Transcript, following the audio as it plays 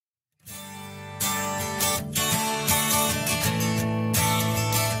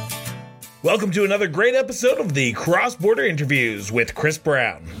Welcome to another great episode of the Cross Border Interviews with Chris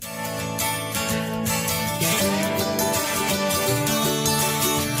Brown.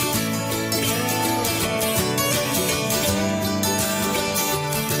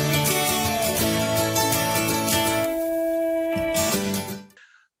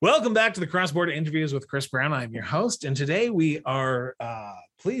 Welcome back to the Cross Border Interviews with Chris Brown. I'm your host, and today we are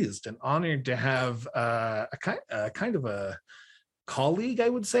pleased and honored to have a kind of a colleague, I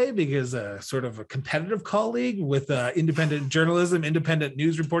would say, because sort of a competitive colleague with independent journalism, independent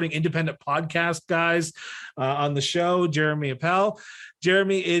news reporting, independent podcast guys on the show, Jeremy Appel.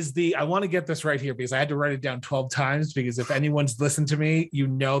 Jeremy is I want to get this right here because I had to write it down 12 times because if anyone's listened to me, you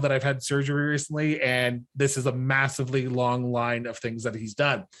know that I've had surgery recently, and this is a massively long line of things that he's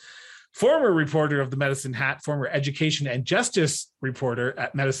done. Former reporter of the Medicine Hat, former education and justice reporter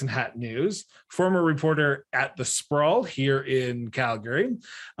at Medicine Hat News, former reporter at The Sprawl here in Calgary,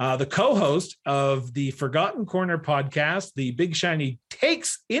 the co-host of the Forgotten Corner podcast, the Big Shiny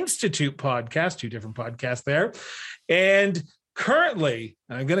Takes Institute podcast, two different podcasts there, and currently,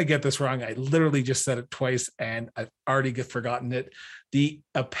 and I'm going to get this wrong, I literally just said it twice and I've already forgotten it, the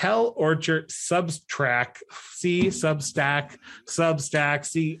Appel Orchard Substack, I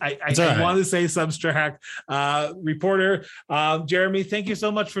want to say Substack reporter. Jeremy, thank you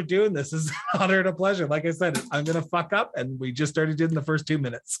so much for doing this. This is an honor and a pleasure. Like I said, I'm going to fuck up, and we just started in the first 2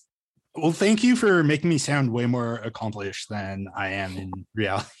 minutes. Well, thank you for making me sound way more accomplished than I am in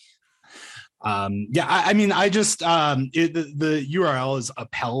reality. The URL is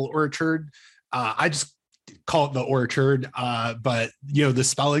Appel Orchard. I just call it the Orchard, but the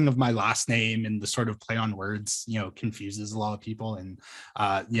spelling of my last name and the sort of play on words confuses a lot of people, and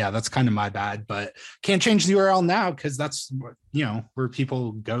that's kind of my bad, but can't change the URL now because that's where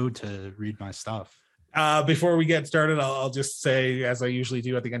people go to read my stuff. Before we get started, I'll just say, as I usually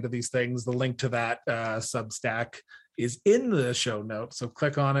do at the end of these things, the link to that Substack is in the show notes. So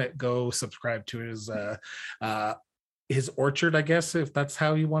click on it, go subscribe to his orchard, I guess, if that's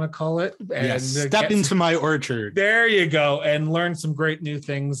how you want to call it. And step into my orchard. There you go. And learn some great new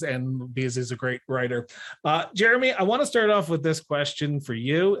things. And because he's a great writer. Jeremy, I want to start off with this question for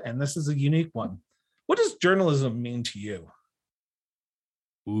you. And this is a unique one. What does journalism mean to you?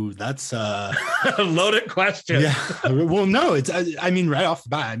 Ooh, that's a loaded question. Yeah. Well, no, it's, right off the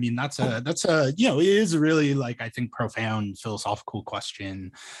bat, that's a, it is a really, I think, profound philosophical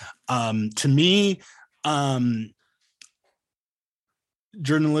question. To me,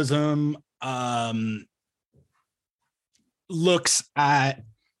 journalism looks at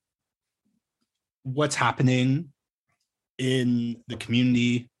what's happening in the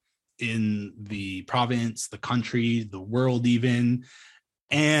community, in the province, the country, the world even,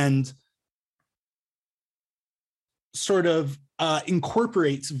 and sort of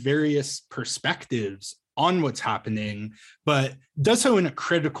incorporates various perspectives on what's happening, but does so in a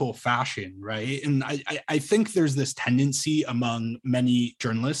critical fashion, right? And I think there's this tendency among many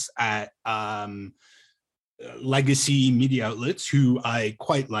journalists at legacy media outlets who I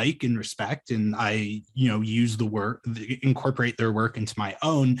quite like and respect, and I, use incorporate their work into my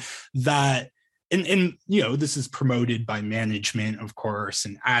own, that And this is promoted by management, of course,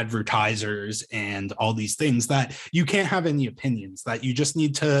 and advertisers and all these things, that you can't have any opinions, that you just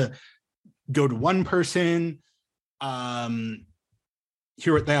need to go to one person,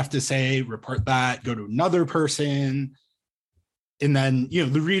 hear what they have to say, report that, go to another person, and then,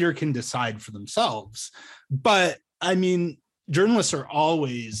 the reader can decide for themselves. But journalists are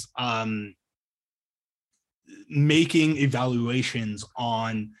always making evaluations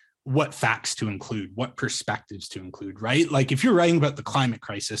on what facts to include, what perspectives to include, right? If you're writing about the climate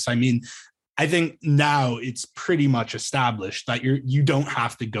crisis, I think now it's pretty much established that you don't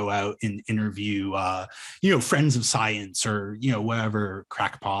have to go out and interview, friends of science or, whatever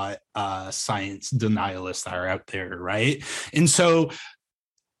crackpot science denialists that are out there, right? And so,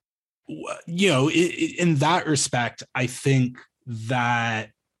 in that respect, I think that,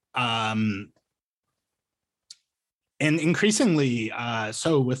 and increasingly,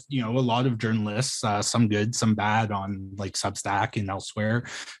 so with, a lot of journalists, some good, some bad on Substack and elsewhere,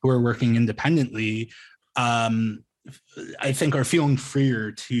 who are working independently, I think are feeling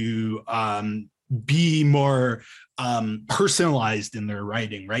freer to be more personalized in their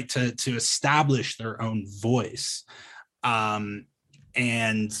writing, right? To establish their own voice, and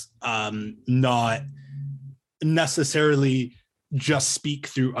not necessarily just speak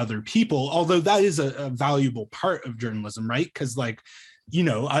through other people, although that is a valuable part of journalism, right? Because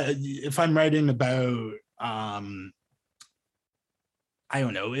if I'm writing about I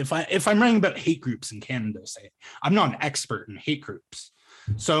don't know, if I'm writing about hate groups in Canada, say, I'm not an expert in hate groups,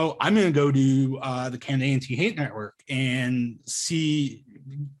 So I'm going to go to the Canada Anti-Hate Network and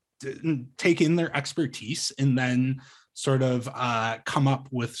take in their expertise and then sort of come up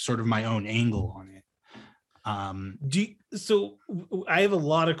with sort of my own angle on it. So I have a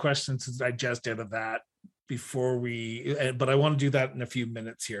lot of questions to digest out of that but I want to do that in a few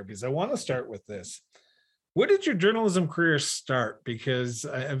minutes here, because I want to start with this. Where did your journalism career start? Because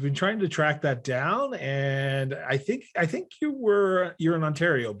I've been trying to track that down, and I think you're an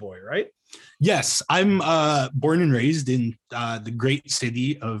Ontario boy, right? Yes, I'm born and raised in the great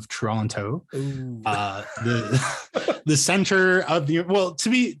city of Toronto, the center of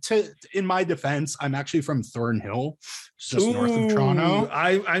in my defense, I'm actually from Thornhill, just north of Toronto.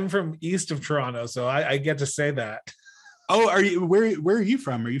 I'm from east of Toronto, so I get to say that. Oh, are you? Where are you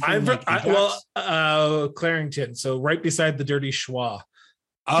from? Are you from? Clarington, so right beside the Dirty Schwa.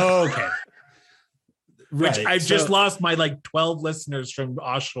 Oh, okay. Which I've just lost my 12 listeners from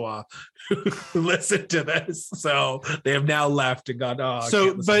Oshawa who listened to this, so they have now left and gone. Oh,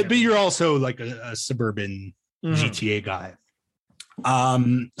 so but you're also like a suburban GTA guy.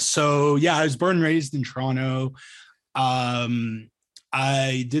 So yeah, I was born and raised in Toronto.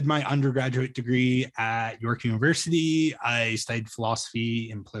 I did my undergraduate degree at York University. I studied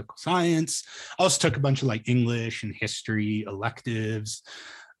philosophy and political science. I also took a bunch of English and history electives.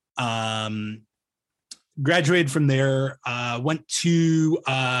 Graduated from there, went to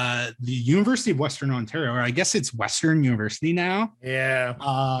the University of Western Ontario, or I guess it's Western University now. Yeah.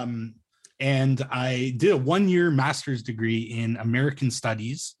 And I did a 1-year master's degree in American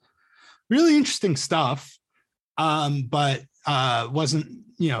Studies. Really interesting stuff, but wasn't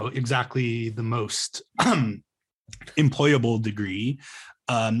exactly the most employable degree.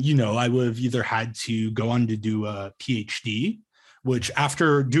 I would have either had to go on to do a PhD, which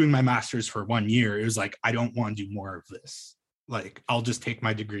after doing my master's for 1 year, it was I don't want to do more of this. I'll just take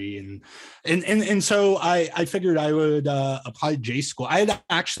my degree. And so I figured I would apply to J school. I had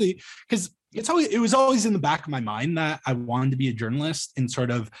actually, because it was always in the back of my mind that I wanted to be a journalist and sort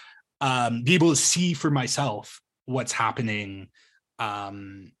of be able to see for myself what's happening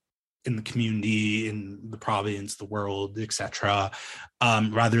in the community, in the province, the world, etc.,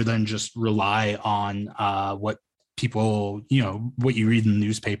 rather than just rely on what people, what you read in the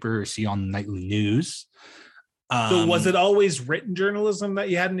newspaper or see on the nightly news. So was it always written journalism that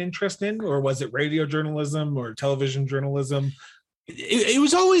you had an interest in, or was it radio journalism or television journalism? It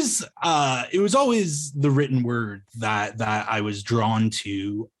was always the written word that I was drawn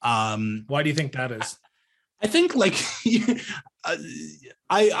to. Why do you think that is? I think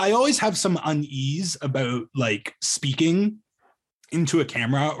I always have some unease about speaking into a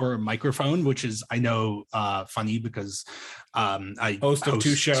camera or a microphone, which is, I know, funny because I host 2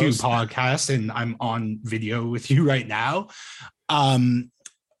 podcasts and I'm on video with you right now. And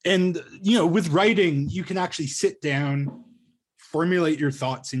with writing, you can actually sit down, formulate your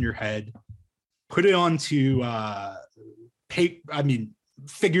thoughts in your head, put it onto paper. I mean,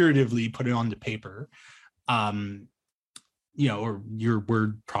 figuratively put it onto paper, or your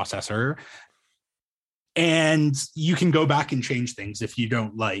word processor. And you can go back and change things if you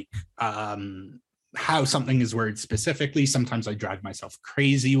don't like how something is worded specifically. Sometimes I drive myself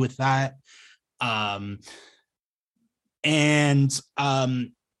crazy with that. So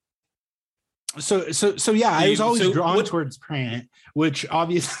yeah, I was always drawn towards print, which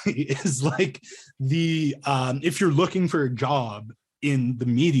obviously is the if you're looking for a job in the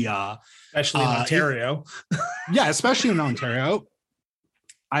media, especially in Ontario. Yeah, especially in Ontario.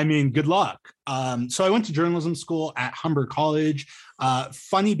 I mean, good luck. So I went to journalism school at Humber College.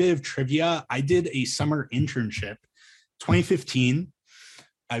 Funny bit of trivia. I did a summer internship, 2015.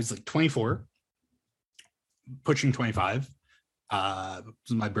 I was 24, pushing 25.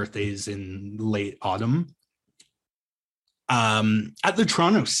 My birthday's in late autumn. At the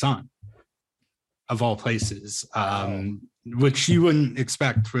Toronto Sun, of all places, which you wouldn't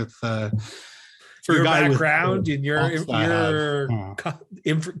expect with for your background and your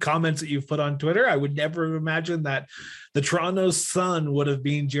comments that you've put on Twitter. I would never imagine that the Toronto Sun would have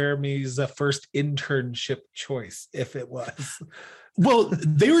been Jeremy's first internship choice, if it was. Well,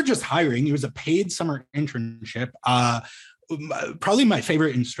 they were just hiring. It was a paid summer internship. Probably my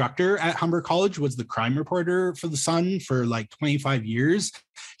favorite instructor at Humber College was the crime reporter for the Sun for 25 years.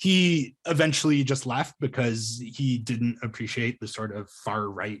 He eventually just left because he didn't appreciate the sort of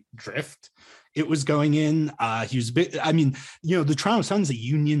far right drift it was going in. He was a bit, the Toronto Sun's a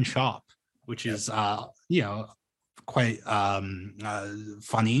union shop, which is, quite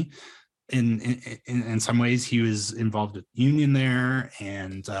funny. In some ways, he was involved with the union there,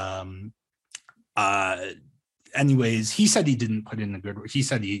 and anyways, he said he didn't put in a good work. He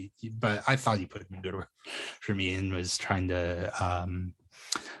said but I thought he put in a good work for me and was trying to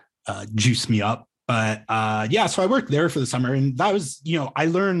juice me up. But yeah, so I worked there for the summer, and that was, I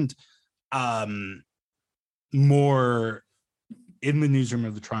learned more in the newsroom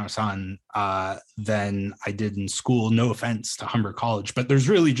of the Toronto Sun than I did in school. No offense to Humber College, but there's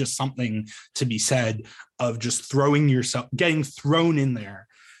really just something to be said of just getting thrown in there.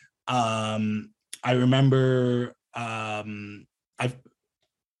 I remember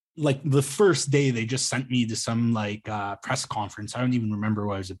like the first day they just sent me to some like press conference. I don't even remember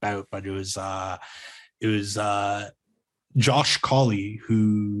what it was about, but it was Josh Colley,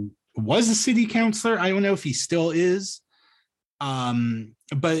 who was a city councillor. I don't know if he still is.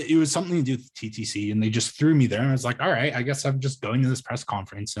 But it was something to do with TTC, and they just threw me there. And I was like, all right, I guess I'm just going to this press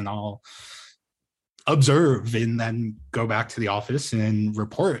conference and I'll observe and then go back to the office and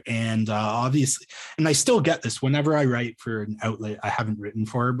report. And obviously, and I still get this whenever I write for an outlet I haven't written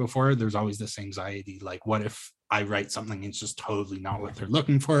for before, there's always this anxiety, like, what if I write something and it's just totally not what they're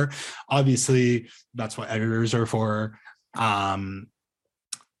looking for? Obviously, that's what editors are for.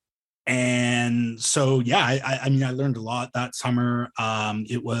 And so, yeah, I mean, I learned a lot that summer.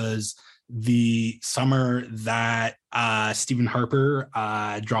 It was the summer that Stephen Harper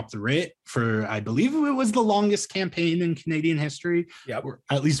dropped the writ for, I believe it was the longest campaign in Canadian history. Yeah, or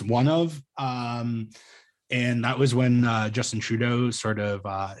at least one of. And that was when Justin Trudeau sort of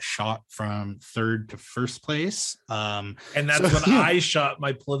shot from third to first place. And that's when I shot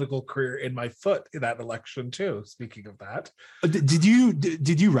my political career in my foot in that election too. Speaking of that, did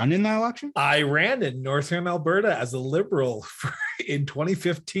you run in that election? I ran in Northern Alberta as a Liberal in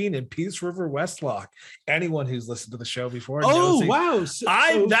 2015 in Peace River Westlock. Anyone who's listened to the show before knows wow!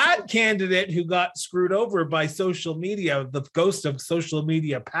 I'm that candidate who got screwed over by social media, the ghost of social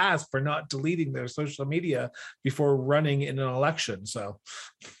media past, for not deleting their social media before running in an election. So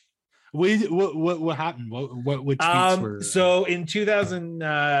what happened? What tweets were? So in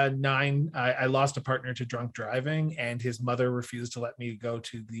 2009, I lost a partner to drunk driving, and his mother refused to let me go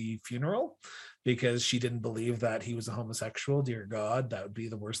to the funeral because she didn't believe that he was a homosexual. Dear God, that would be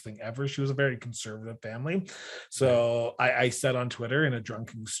the worst thing ever. She was a very conservative family. So I said on Twitter in a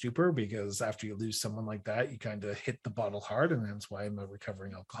drunken stupor, because after you lose someone like that, you kind of hit the bottle hard, and that's why I'm a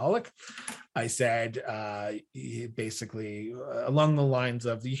recovering alcoholic. I said basically along the lines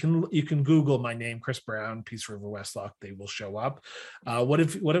of, you can Google my name, Chris Brown, Peace River Westlock, they will show up.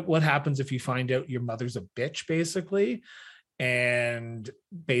 What happens if you find out your mother's a bitch, basically? And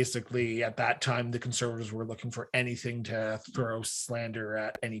basically at that time, the Conservatives were looking for anything to throw slander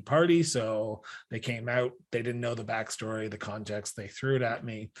at any party. So they came out, they didn't know the backstory, the context, they threw it at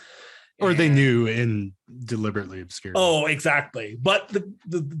me. Or they knew and deliberately obscured. Oh, exactly. But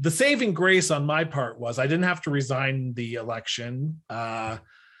the saving grace on my part was I didn't have to resign the election. The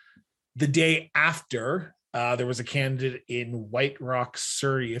day after, there was a candidate in White Rock,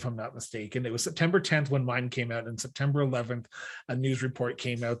 Surrey, if I'm not mistaken. It was September 10th when mine came out, and September 11th, a news report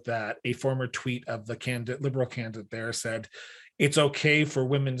came out that a former tweet of the Liberal candidate there said, it's okay for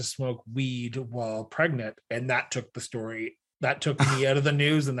women to smoke weed while pregnant. And that took the story. That took me out of the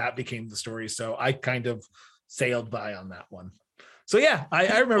news, and that became the story. So I kind of sailed by on that one. So yeah,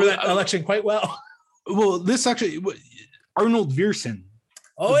 I remember that election quite well. Well, this actually, Arnold Viersen.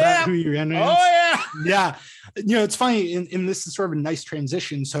 Oh, yeah. Who you're in? Oh, yeah. Yeah. It's funny. And this is sort of a nice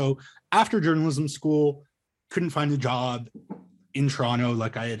transition. So after journalism school, couldn't find a job in Toronto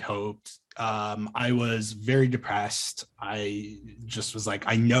like I had hoped. I was very depressed. I just was like,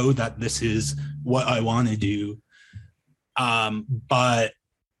 I know that this is what I want to do. But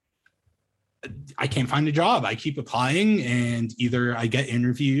I can't find a job. I keep applying, and either I get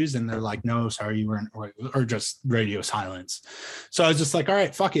interviews and they're like, no, sorry, you weren't, or just radio silence. So I was just like, all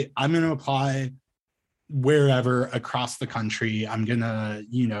right, fuck it. I'm going to apply wherever across the country. I'm going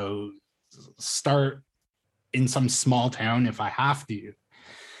to, start in some small town if I have to,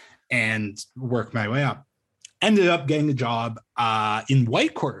 and work my way up. Ended up getting a job in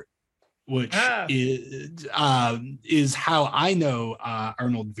Whitecourt, which is how I know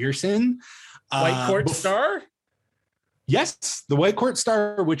Arnold Viersen. Whitecourt Star? Yes, the Whitecourt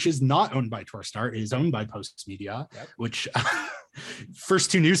Star, which is not owned by Torstar, is owned by Postmedia, which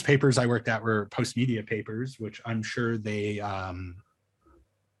first two newspapers I worked at were Postmedia papers, which I'm sure they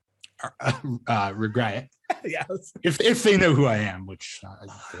regret. Yes. If they know who I am, which I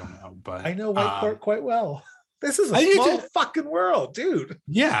don't know. But I know Whitecourt quite well. This is a small fucking world, dude.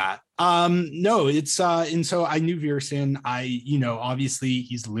 Yeah. No, it's and so I knew Viersen. Obviously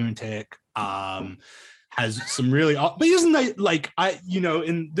he's a lunatic. has some really, but isn't that like,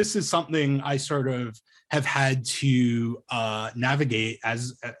 and this is something I sort of have had to navigate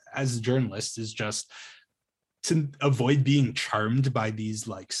as a journalist, is just to avoid being charmed by these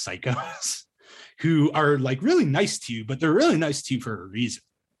like psychos who are like really nice to you, but they're really nice to you for a reason,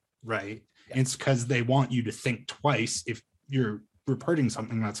 right? Yeah. And it's because they want you to think twice if you're reporting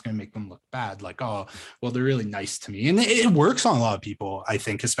something that's going to make them look bad. Like, oh, well, they're really nice to me. And it works on a lot of people, I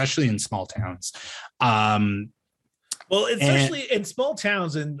think, especially in small towns. Well, especially in small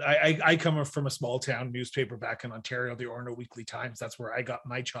towns, and I come from a small town newspaper back in Ontario, the Orono Weekly Times. That's where I got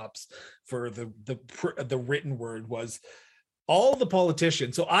my chops for the written word, was all the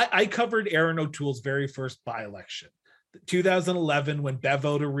politicians. So I covered Aaron O'Toole's very first by-election, 2011, when Bev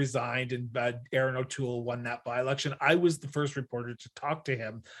Oda resigned and Aaron O'Toole won that by-election. I was the first reporter to talk to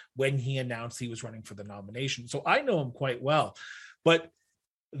him when he announced he was running for the nomination. So I know him quite well, but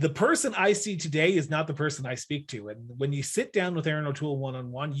the person I see today is not the person I speak to. And when you sit down with Aaron O'Toole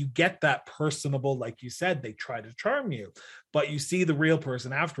one-on-one, you get that personable, like you said, they try to charm you, but you see the real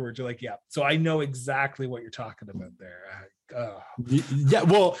person afterwards. You're like, yeah. So I know exactly what you're talking about there. Yeah,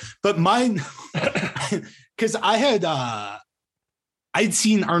 well, but mine, because I'd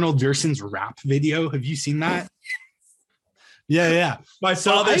seen Arnold Durson's rap video. Have you seen that? Yeah. My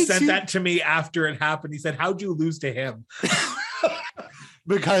father sent that to me after it happened. He said, how'd you lose to him?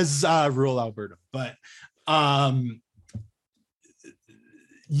 Because rural Alberta. But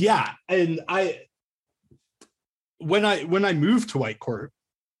yeah, and when I moved to Whitecourt,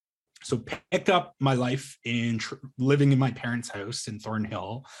 so picked up my life in living in my parents' house in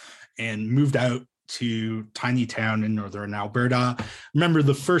Thornhill and moved out to tiny town in northern Alberta. Remember,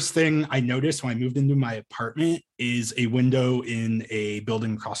 the first thing I noticed when I moved into my apartment is a window in a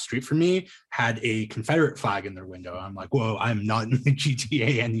building across the street from me had a Confederate flag in their window. I'm like, whoa, I'm not in the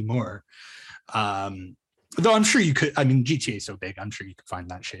GTA anymore. Though I'm sure you could, I mean, GTA is so big, I'm sure you could find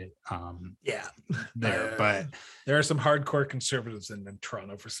that shit. There, but there are some hardcore conservatives in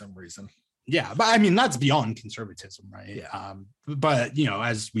Toronto for some reason. Yeah, but I mean, that's beyond conservatism, right? Yeah. But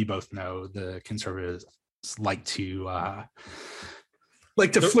as we both know, the conservatives like to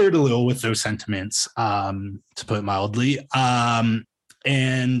flirt a little with those sentiments, to put it mildly. And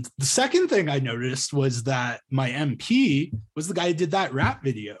the second thing I noticed was that my MP was the guy who did that rap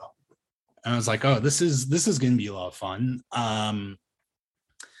video. And I was like, oh, this is going to be a lot of fun.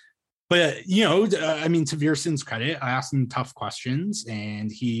 But, I mean, to Veerson's credit, I asked him tough questions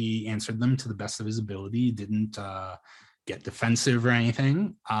and he answered them to the best of his ability, didn't get defensive or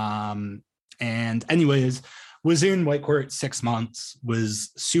anything. And anyways, was in Whitecourt 6 months, was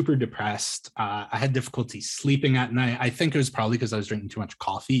super depressed. I had difficulty sleeping at night. I think it was probably because I was drinking too much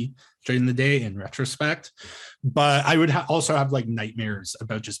coffee during the day in retrospect. But I would also have like nightmares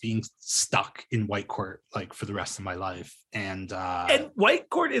about just being stuck in Whitecourt like for the rest of my life. And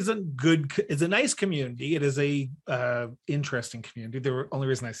Whitecourt is a nice community. It is a interesting community. The only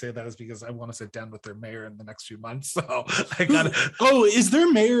reason I say that is because I want to sit down with their mayor in the next few months. So I got. Oh, is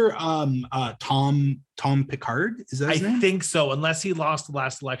their mayor Tom Picard? Is that his name? I think so. Unless he lost the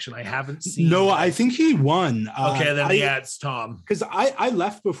last election, I haven't seen. No, I think he won. Okay, then it's Tom. Because I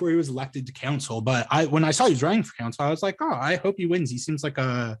left before he was elected to council, but when I saw he was running for council, I was like, oh, I hope he wins. He seems like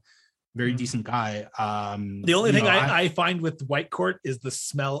a very decent guy. The only thing I find with Whitecourt is the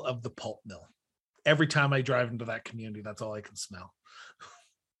smell of the pulp mill. Every time I drive into that community, that's all I can smell.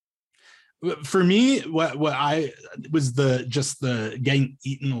 For me, what I was the getting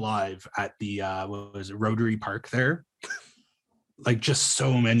eaten alive at the what was it, Rotary Park there, like just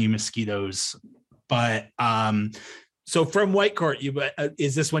so many mosquitoes. But so from Whitecourt,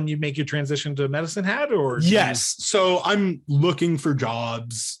 is this when you make your transition to Medicine Hat, or? Yes. So I'm looking for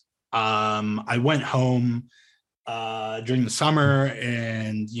jobs. I went home during the summer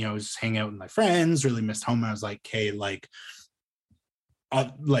and, was hanging out with my friends, really missed home. I was like, okay,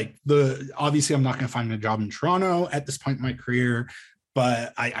 obviously I'm not going to find a job in Toronto at this point in my career,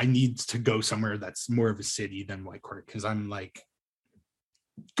 but I need to go somewhere that's more of a city than Whitecourt, because I'm like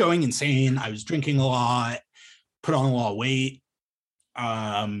going insane. I was drinking a lot, put on a lot of weight.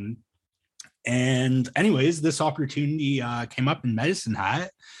 And anyways, this opportunity came up in Medicine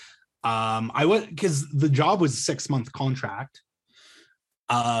Hat. I went because the job was a 6-month contract.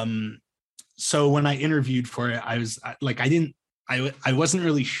 So when I interviewed for it, I was like, I wasn't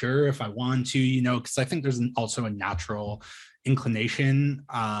really sure if I wanted to, because I think there's also a natural inclination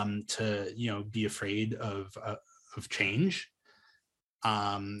to, be afraid of change,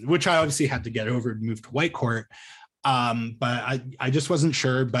 which I obviously had to get over to move to Whitecourt. But I just wasn't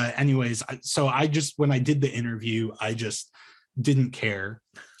sure. But anyways, so when I did the interview, I just didn't care.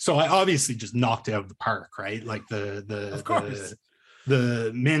 So I obviously just knocked it out of the park, right? Like Of course.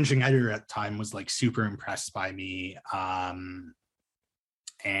 the managing editor at the time was like super impressed by me.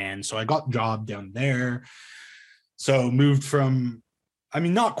 And so I got a job down there. So moved from, I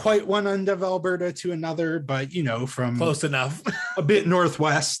mean, not quite one end of Alberta to another, but, you know, from Close enough. a bit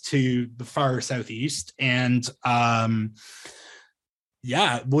northwest to the far southeast. And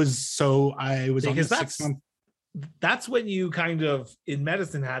yeah, it was, so I was Because on the 6 month. That's when you kind of, in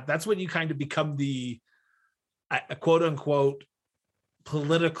Medicine Hat, that's when you kind of become the quote unquote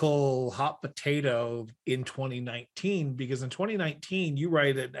political hot potato in 2019, because in 2019 you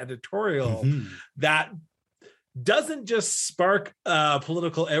write an editorial that doesn't just spark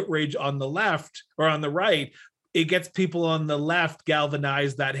political outrage on the left or on the right. It gets people on the left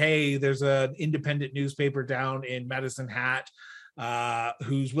galvanized that, hey, there's an independent newspaper down in Medicine Hat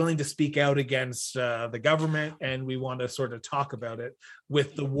who's willing to speak out against the government, and we want to sort of talk about it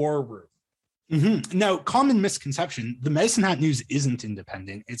with the War Room. Now, common misconception, the Medicine Hat News isn't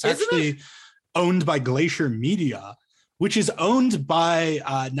independent. It's actually owned by Glacier Media, which is owned by,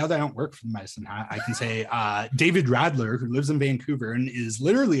 now that I don't work for the Medicine Hat, I can say David Radler, who lives in Vancouver and is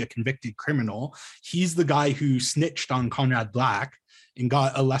literally a convicted criminal. He's the guy who snitched on Conrad Black and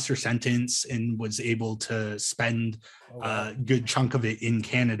got a lesser sentence and was able to spend a good chunk of it in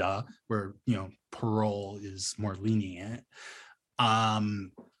Canada, where, you know, parole is more lenient.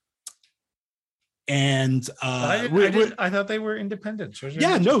 And I thought they were independent.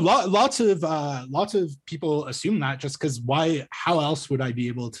 Yeah, no, lots of people assume that, just because how else would I be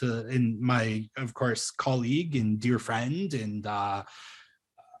able to? And my, of course, colleague and dear friend and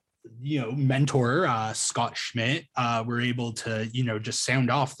mentor, Scott Schmidt, were able to, just sound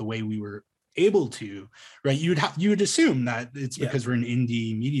off the way we were able to, right? You would assume that it's because we're an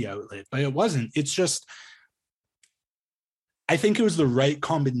indie media outlet, but it wasn't. It's just, I think it was the right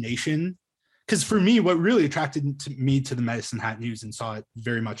combination. Because for me, what really attracted me to the Medicine Hat News and saw it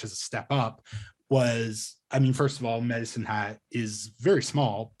very much as a step up was, I mean, first of all, Medicine Hat is very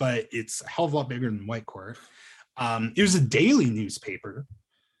small, but it's a hell of a lot bigger than Whitecourt. It was a daily newspaper,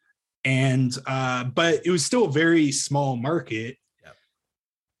 and but it was still a very small market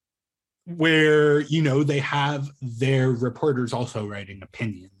where, they have their reporters also writing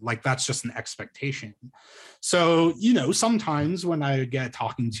opinion. Like, that's just an expectation. So, sometimes when I get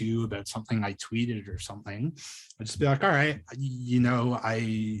talking to you about something I tweeted or something, I'd just be like, all right,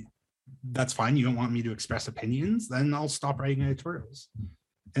 that's fine. You don't want me to express opinions, then I'll stop writing editorials.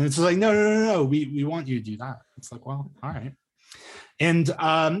 And it's like, no, we want you to do that. It's like, well, all right. And,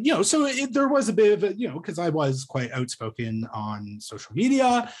 so there was a bit of a, because I was quite outspoken on social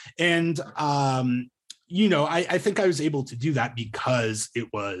media. And, I think I was able to do that because it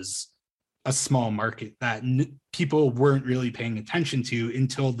was a small market that people weren't really paying attention to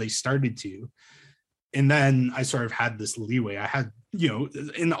until they started to. And then I sort of had this leeway. I had,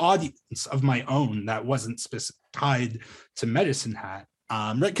 an audience of my own that wasn't tied to Medicine Hat.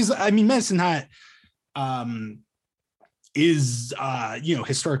 Right. Because, I mean, Medicine Hat, is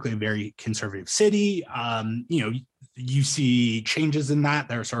historically a very conservative city. You see changes in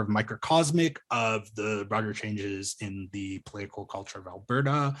that are sort of microcosmic of the broader changes in the political culture of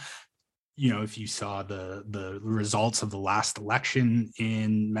Alberta. If you saw the results of the last election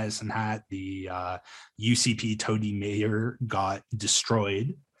in Medicine Hat, the UCP Toady mayor got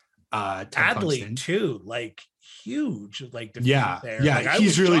destroyed. Adley too, like huge, like there. Like,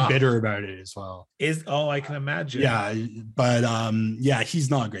 he's really bitter about it as well. I can imagine. Yeah, but he's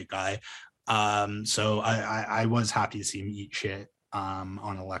not a great guy. So I was happy to see him eat shit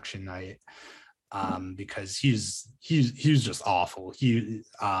on election night, because he was just awful. He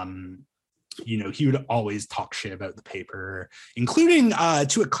would always talk shit about the paper, including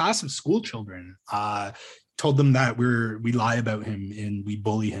to a class of school children. Told them that we lie about him and we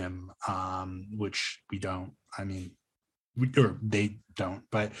bully him, which we don't. I mean, they don't.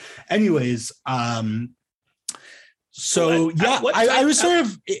 But anyways, so I was sort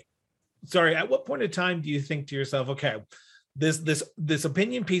of sorry. At what point in time do you think to yourself, okay, this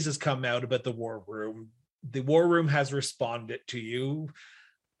opinion piece has come out about the War Room. The War Room has responded to you,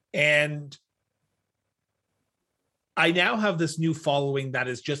 and I now have this new following that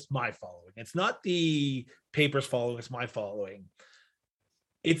is just my following. It's not the paper's following, it's my following.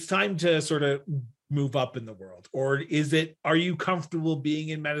 It's time to sort of move up in the world. Or are you comfortable being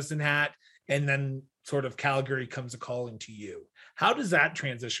in Medicine Hat and then sort of Calgary comes a calling to you? How does that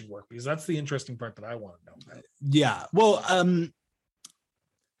transition work? Because that's the interesting part that I want to know. Yeah. Well,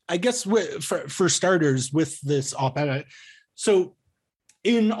 I guess for starters with this op-ed, so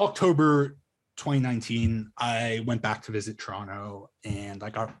in October 2019, I went back to visit Toronto, and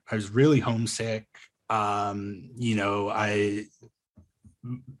I was really homesick. I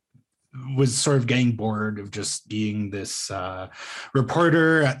was sort of getting bored of just being this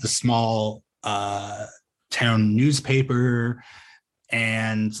reporter at the small town newspaper.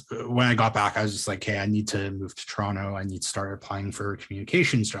 And when I got back, I was just like, hey, I need to move to Toronto. I need to start applying for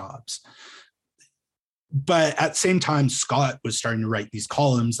communications jobs. But at the same time, Scott was starting to write these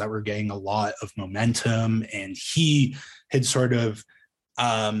columns that were getting a lot of momentum. And he had sort of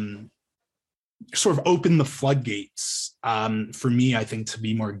opened the floodgates for me, I think, to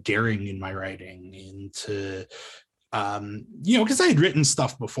be more daring in my writing and to, because I had written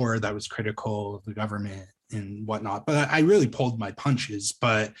stuff before that was critical of the government and whatnot, but I really pulled my punches.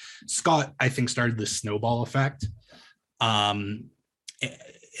 But Scott, I think, started the snowball effect.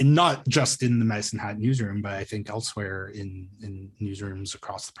 And not just in the Medicine Hat newsroom, but I think elsewhere in newsrooms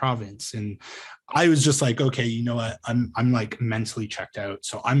across the province. And I was just like, okay, you know what? I'm like mentally checked out.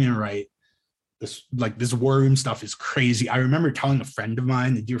 So I'm going to write this war room stuff is crazy. I remember telling a friend of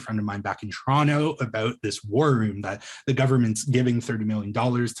mine, a dear friend of mine back in Toronto, about this war room that the government's giving $30 million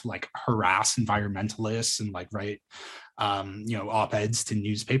to like harass environmentalists and like write, op-eds to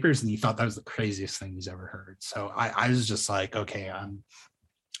newspapers. And he thought that was the craziest thing he's ever heard. So I was just like, okay, I'm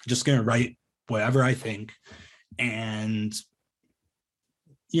just going to write whatever I think. And,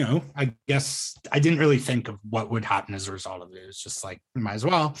 I guess I didn't really think of what would happen as a result of it. It was just like, might as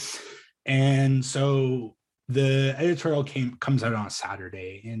well. And so the editorial comes out on a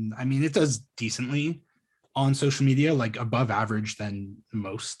Saturday, and I mean, it does decently on social media, like above average than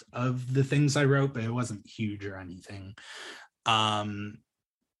most of the things I wrote, but it wasn't huge or anything. And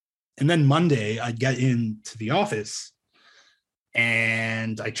then Monday I'd get into the office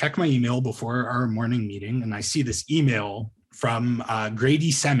and I check my email before our morning meeting, and I see this email from Grady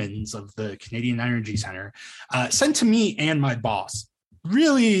Semmons of the Canadian Energy Center, sent to me and my boss.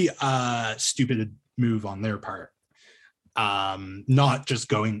 Really stupid move on their part, not just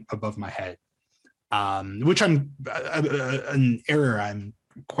going above my head, which I'm an error I'm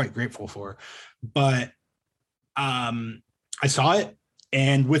quite grateful for. But I saw it,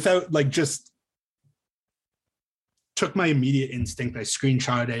 and without just took my immediate instinct, I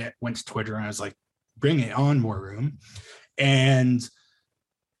screenshotted it, went to Twitter, and I was like, bring it on, War Room. And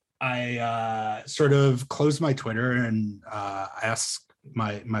I sort of closed my Twitter and asked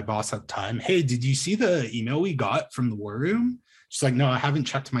my boss at the time, hey, did you see the email we got from the War Room? She's like, no, I haven't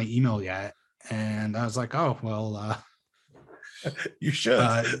checked my email yet. And I was like, oh, well, you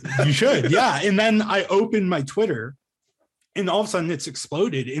should. You should. Yeah. And then I opened my Twitter, and all of a sudden it's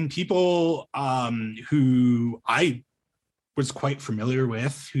exploded. And people who I was quite familiar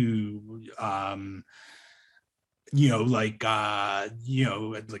with, who like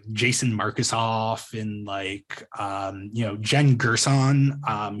Jason Markusoff and Jen Gerson,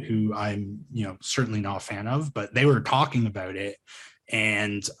 who I'm, certainly not a fan of, but they were talking about it.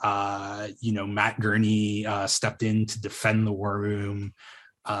 And, Matt Gurney stepped in to defend the War Room,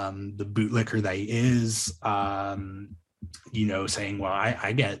 the bootlicker that he is, saying, well,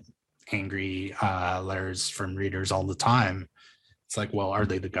 I get angry letters from readers all the time. It's like, well, are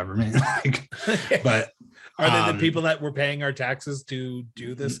they the government? But are they the people that were paying our taxes to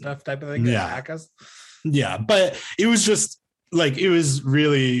do this stuff type of thing? Yeah. Attack us? Yeah. But it was just it was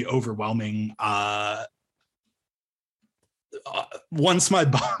really overwhelming. Once my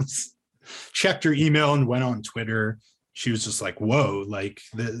boss checked her email and went on Twitter, she was just like, whoa, it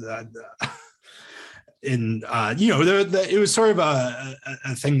was sort of a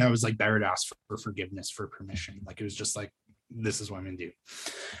thing that was like better to ask for forgiveness, for permission. It was just like, this is what I'm gonna do.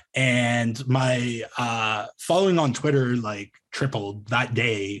 And my following on Twitter tripled that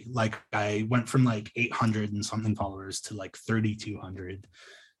day. I went from 800 and something followers to 3,200.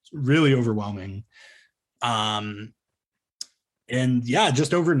 It's really overwhelming. And yeah,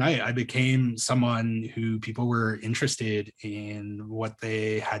 just overnight I became someone who people were interested in what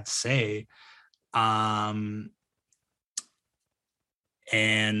they had to say. And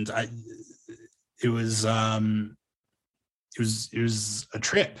it was a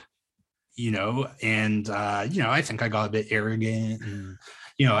trip, and I think I got a bit arrogant, and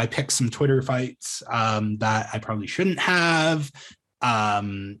I picked some Twitter fights that I probably shouldn't have,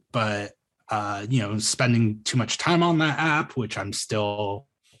 but spending too much time on that app, which I'm still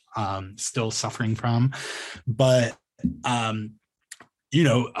suffering from. But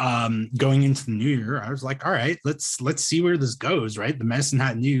going into the new year, I was like, all right, let's see where this goes, right? The Medicine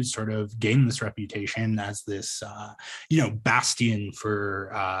Hat News sort of gained this reputation as this, bastion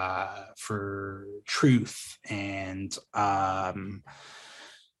for truth and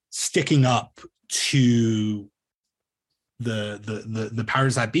sticking up to the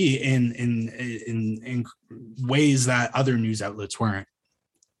powers that be in ways that other news outlets weren't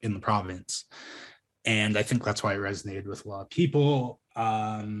in the province. And I think that's why it resonated with a lot of people.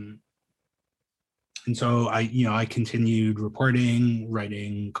 And so I continued reporting,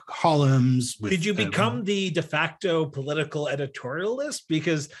 writing columns. Did you become the de facto political editorialist?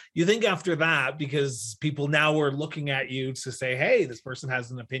 Because you think after that, because people now were looking at you to say, hey, this person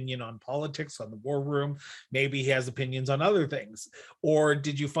has an opinion on politics, on the war room. Maybe he has opinions on other things. Or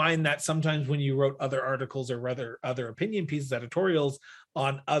did you find that sometimes when you wrote other articles or rather other opinion pieces, editorials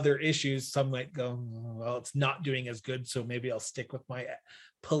on other issues, some might go, well, it's not doing as good, so maybe I'll stick with my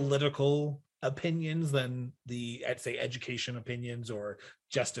political opinions than the, I'd say, education opinions or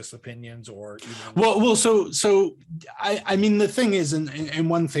justice opinions, or even so I mean the thing is, and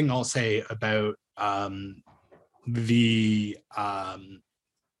one thing I'll say about the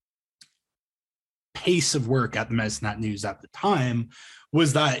pace of work at the Medicine Hat News at the time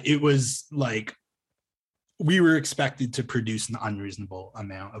was that it was like we were expected to produce an unreasonable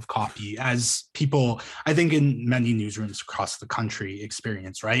amount of copy, as people, I think in many newsrooms across the country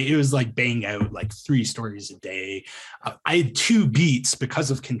experience, right? It was like bang out like 3 stories a day. I had 2 beats because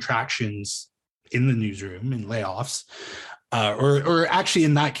of contractions in the newsroom and layoffs. Or actually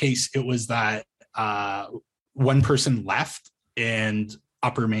in that case, it was that one person left and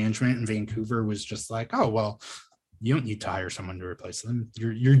upper management in Vancouver was just like, oh, well, you don't need to hire someone to replace them.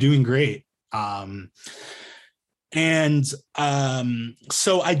 You're doing great. So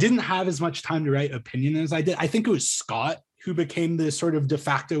I didn't have as much time to write opinion as I did. I think it was Scott who became the sort of de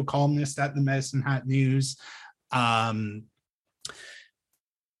facto columnist at the Medicine Hat News. And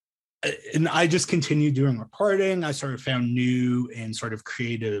I just continued doing reporting. I sort of found new and sort of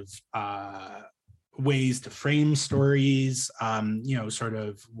creative ways to frame stories, sort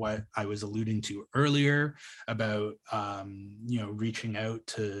of what I was alluding to earlier about, reaching out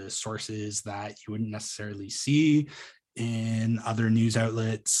to sources that you wouldn't necessarily see in other news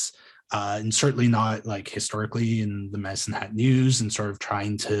outlets, and certainly not like historically in the Medicine Hat News, and sort of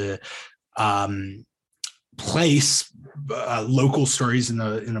trying to place local stories in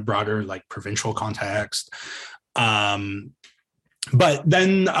a broader like provincial context. But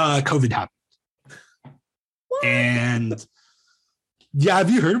then COVID happened. What? And yeah, have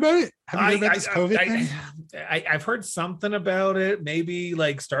you heard about it? Have you heard about this COVID thing? I've heard something about it. Maybe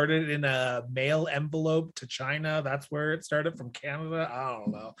like started in a mail envelope to China. That's where it started, from Canada. I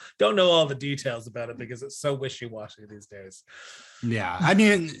don't know. Don't know all the details about it because it's so wishy-washy these days. Yeah, I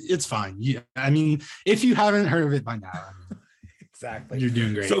mean, it's fine. Yeah, I mean, if you haven't heard of it by now, exactly, you're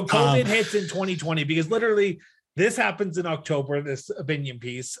doing great. So COVID hits in 2020 because literally this happens in October, this opinion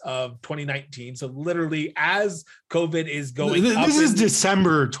piece of 2019. So literally as COVID is going up. This is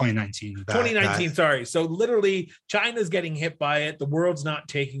December 2019. 2019, sorry. So literally China's getting hit by it. The world's not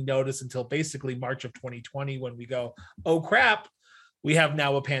taking notice until basically March of 2020 when we go, oh crap, we have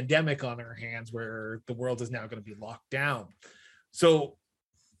now a pandemic on our hands where the world is now going to be locked down. So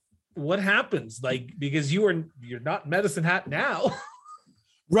what happens? Like, because you're not Medicine Hat now.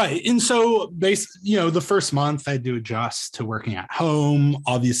 Right. And so the first month I had to adjust to working at home.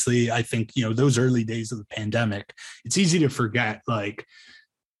 Obviously, I think, those early days of the pandemic, it's easy to forget, like,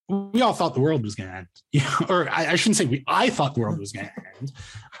 we all thought the world was going to end, or I shouldn't say I thought the world was going to end.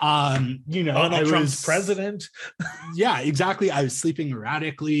 Donald Trump's president. Yeah, exactly. I was sleeping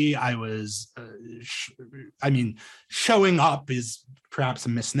erratically. I was, showing up is perhaps a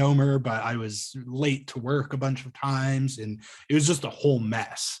misnomer, but I was late to work a bunch of times, and it was just a whole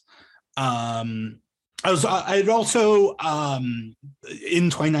mess. I had also in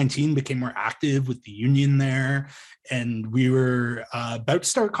 2019 became more active with the union there, and we were about to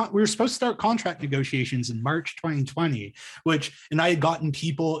start. We were supposed to start contract negotiations in March 2020, and I had gotten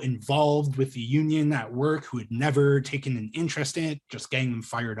people involved with the union at work who had never taken an interest in it, just getting them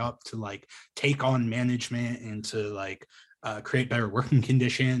fired up to like take on management and to like create better working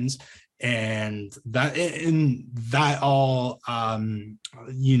conditions. And that all fell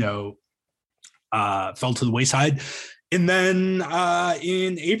to the wayside. And then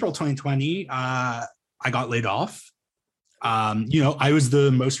in April 2020, I got laid off. I was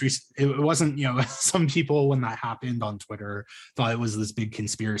the most recent. It wasn't, some people when that happened on Twitter thought it was this big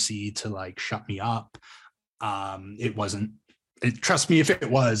conspiracy to like shut me up. It wasn't. Trust me, if it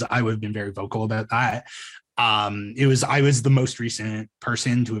was, I would have been very vocal about that. I was the most recent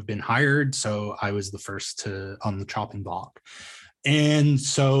person to have been hired, so I was the first on the chopping block. And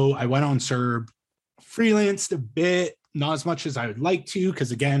so I went on CERB, freelanced a bit, not as much as I would like to,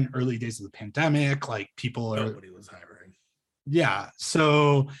 because again, early days of the pandemic, like nobody was hiring. Yeah.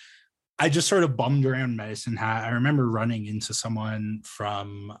 So I just sort of bummed around Medicine Hat. I remember running into someone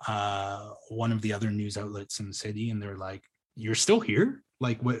from one of the other news outlets in the city, and they're like, "You're still here?"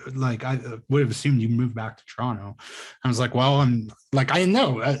 Like, what? Like, I would have assumed you moved back to Toronto. I was like, "Well, I'm like, I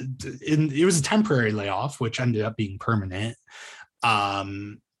know." It was a temporary layoff, which ended up being permanent.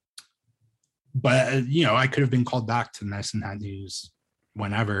 Um, but I could have been called back to Medicine Hat News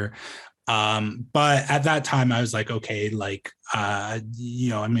whenever. But at that time I was like, okay, like I'm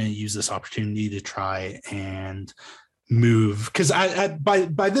going to use this opportunity to try and move, because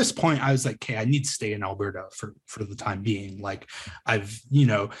by this point I was like, okay, I need to stay in Alberta for the time being. Like, I've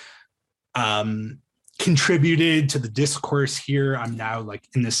um contributed to the discourse here. I'm now like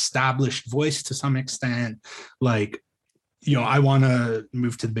an established voice to some extent. Like, I want to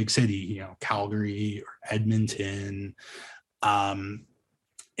move to the big city, Calgary or Edmonton.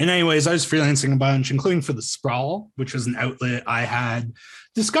 And anyways, I was freelancing a bunch, including for the Sprawl, which was an outlet I had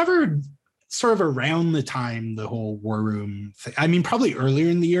discovered sort of around the time the whole War Room thing. I mean, probably earlier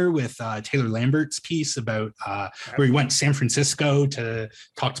in the year with Taylor Lambert's piece about where he went to San Francisco to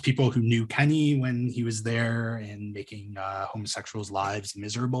talk to people who knew Kenny when he was there and making homosexuals' lives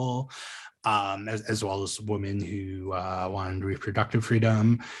miserable, as well as women who wanted reproductive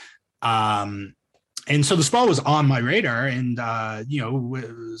freedom. And so the Sprawl was on my radar, and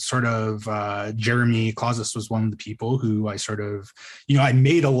Jeremy Clausis was one of the people who I sort of, I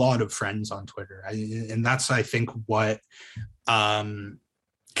made a lot of friends on Twitter, and that's, I think, what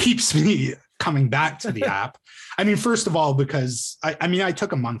keeps me coming back to the app. I mean, first of all, because I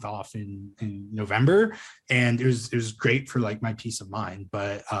took a month off in November, and it was great for like my peace of mind,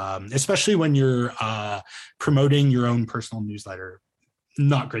 but especially when you're promoting your own personal newsletter,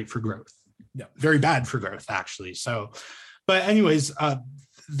 not great for growth. Yeah, very bad for growth, actually. So, but anyways,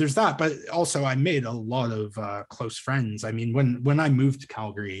 there's that. But also, I made a lot of close friends. I mean, when I moved to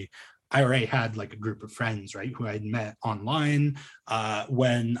Calgary, I already had like a group of friends, right, who I'd met online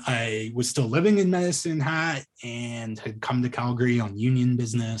when I was still living in Medicine Hat and had come to Calgary on union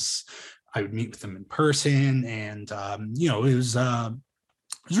business. I would meet with them in person, and it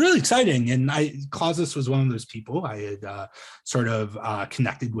was really exciting. And Clausis was one of those people I had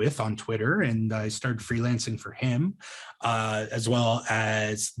connected with on Twitter, and I started freelancing for him, as well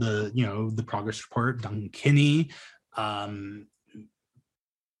as the Progress Report, Duncan Kinney,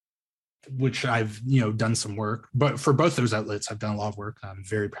 which I've done some work, but for both those outlets I've done a lot of work that I'm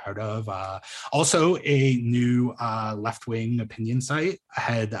very proud of. Also a new left-wing opinion site I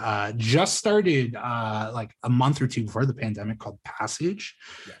had just started like a month or two before the pandemic, called Passage,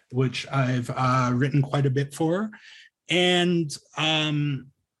 which I've written quite a bit for. And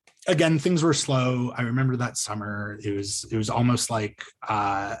again, things were slow. I remember that summer it was almost like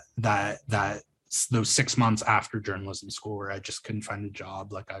that those 6 months after journalism school where I just couldn't find a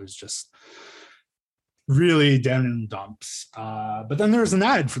job. Like, I was just really down in the dumps. But then there was an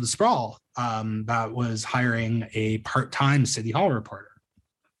ad for the Sprawl that was hiring a part-time City Hall reporter.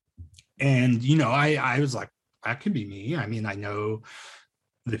 And, I was like, that could be me. I mean, I know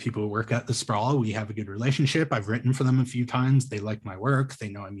the people who work at the Sprawl. We have a good relationship. I've written for them a few times. They like my work. They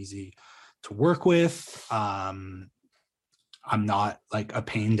know I'm easy to work with. I'm not like a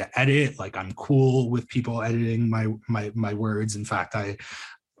pain to edit. Like, I'm cool with people editing my words. In fact, I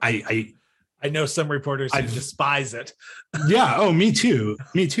know some reporters who despise it. Yeah. Oh, me too.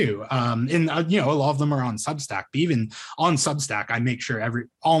 And a lot of them are on Substack. But even on Substack, I make sure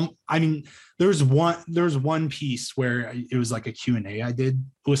there was one piece where it was like a Q&A I did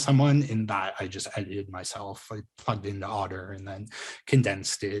with someone, in that I just edited myself. I plugged into Otter and then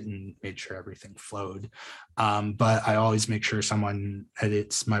condensed it and made sure everything flowed. But I always make sure someone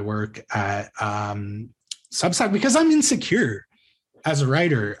edits my work at Substack, because I'm insecure as a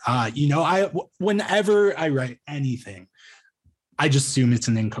writer. Whenever I write anything, I just assume it's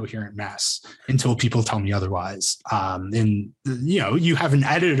an incoherent mess until people tell me otherwise. And you have an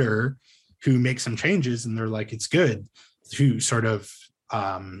editor who makes some changes and they're like, it's good, who sort of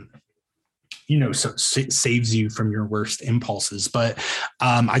saves you from your worst impulses. But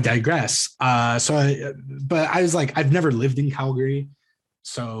I digress. But I was like, I've never lived in Calgary.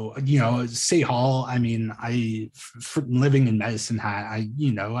 So, City Hall, I mean, living in Medicine Hat, I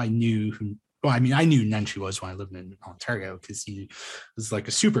knew I knew Nenshi was when I lived in Ontario, because he was like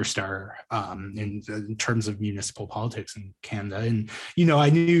a superstar in terms of municipal politics in Canada. And,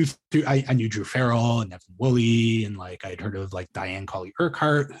 I knew Drew Farrell and Evan Woolley, and like I'd heard of like Diane Colley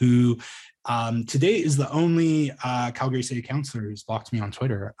Urquhart, who today is the only Calgary City Councillor who's blocked me on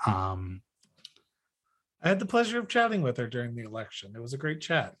Twitter. I had the pleasure of chatting with her during the election. It was a great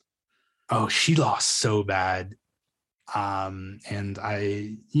chat. Oh, she lost so bad. And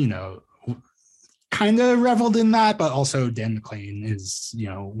I, kind of reveled in that, but also Dan McLean is,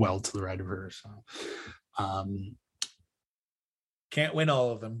 well to the right of her. So can't win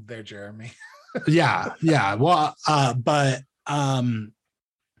all of them there, Jeremy. yeah. Well,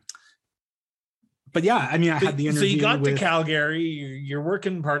 but yeah, I mean, I had the interview. So you got to Calgary, you're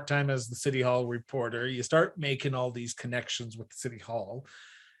working part-time as the City Hall reporter. You start making all these connections with the City Hall.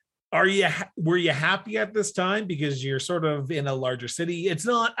 Were you happy at this time because you're sort of in a larger city? It's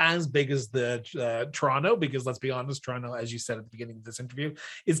not as big as the Toronto, because let's be honest, Toronto, as you said at the beginning of this interview,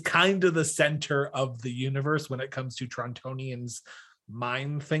 is kind of the center of the universe when it comes to Torontonians'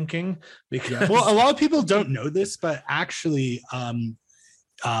 mind thinking. Because well, a lot of people don't know this, but actually,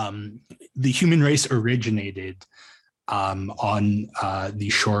 the human race originated on the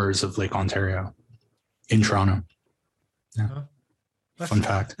shores of Lake Ontario in Toronto. Yeah. Huh? Fun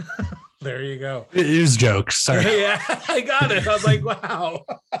fact. There you go. It was jokes. Sorry. Yeah, I got it. I was like, wow.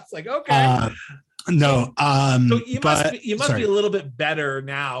 I was like, okay. No. So you must be a little bit better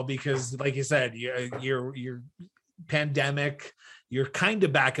now because, like you said, you're pandemic. You're kind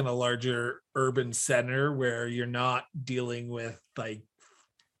of back in a larger urban center where you're not dealing with like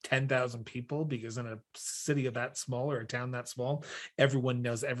 10,000 people, because in a city of that small or a town that small, everyone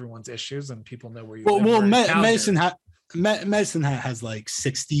knows everyone's issues and people know where you live. Well, Medicine Hat has like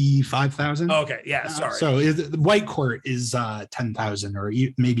 65,000. Okay, yeah, sorry. So Whitecourt is 10,000 or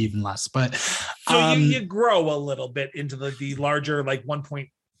maybe even less. But so you grow a little bit into the larger, like 1 point,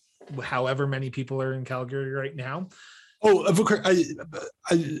 however many people are in Calgary right now. Oh, of course,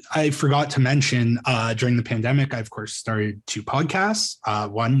 I forgot to mention during the pandemic, I of course started 2 podcasts.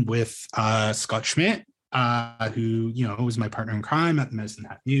 One with Scott Schmidt, who was my partner in crime at the Medicine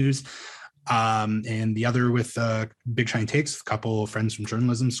Hat News. And the other with Big Shiny Takes, a couple of friends from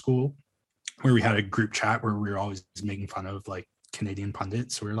journalism school, where we had a group chat where we were always making fun of like Canadian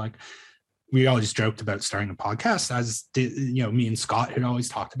pundits. So we always joked about starting a podcast, as me and Scott had always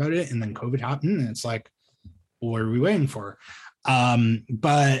talked about it. And then COVID happened, and it's like, what are we waiting for?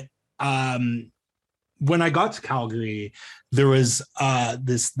 But when I got to Calgary, there was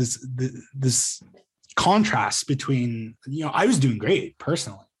this contrast between, I was doing great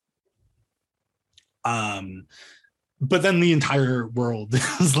personally. But then the entire world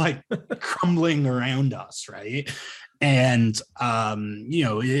is like crumbling around us, right? And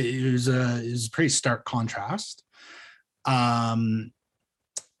it was a pretty stark contrast. I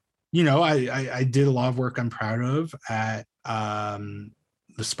did a lot of work I'm proud of at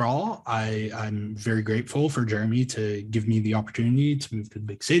the Sprawl. I'm very grateful for Jeremy to give me the opportunity to move to the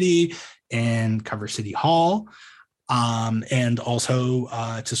big city and cover City Hall. And also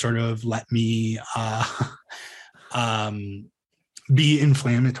to sort of let me be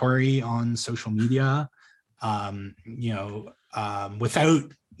inflammatory on social media, without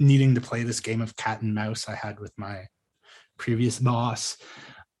needing to play this game of cat and mouse I had with my previous boss.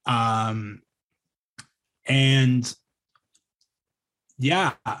 And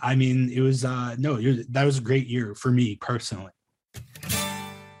yeah, I mean, it was that was a great year for me personally.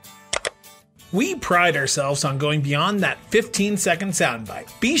 We pride ourselves on going beyond that 15-second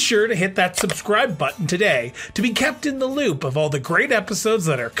soundbite. Be sure to hit that subscribe button today to be kept in the loop of all the great episodes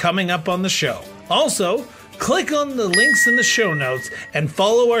that are coming up on the show. Also, click on the links in the show notes and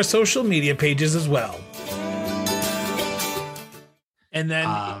follow our social media pages as well. And then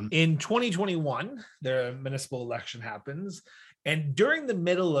in 2021, the municipal election happens. And during the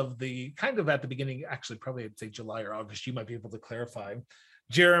middle of kind of at the beginning, actually probably I'd say July or August, you might be able to clarify,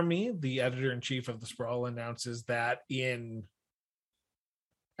 Jeremy, the editor-in-chief of the Sprawl, announces that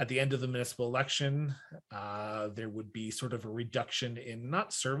at the end of the municipal election, there would be sort of a reduction in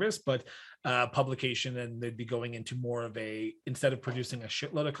not service, but publication, and they'd be going into more of instead of producing a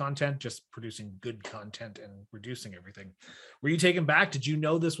shitload of content, just producing good content and reducing everything. Were you taken back? Did you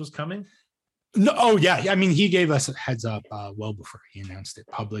know this was coming? No, oh yeah. I mean, he gave us a heads up well before he announced it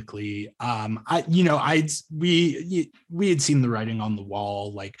publicly. We had seen the writing on the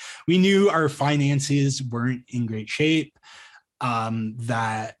wall. Like, we knew our finances weren't in great shape.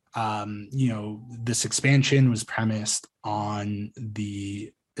 That this expansion was premised on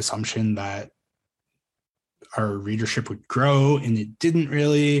the assumption that our readership would grow, and it didn't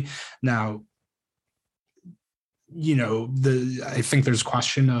really. Now, I think there's a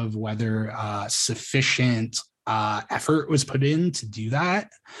question of whether sufficient effort was put in to do that.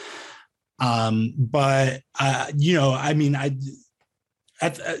 But at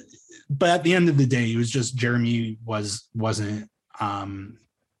the end of the day, it was just Jeremy wasn't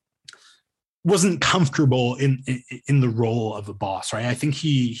wasn't comfortable in the role of a boss, right? I think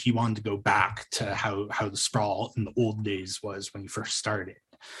he wanted to go back to how the sprawl in the old days was when he first started,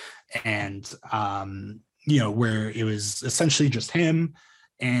 and where it was essentially just him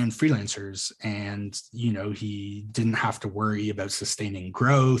and freelancers, and he didn't have to worry about sustaining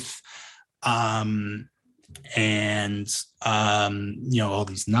growth, and all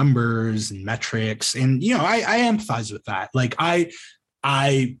these numbers and metrics, and I empathize with that. Like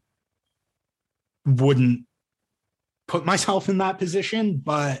I wouldn't put myself in that position,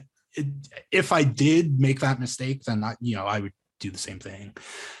 but if I did make that mistake, then I would do the same thing.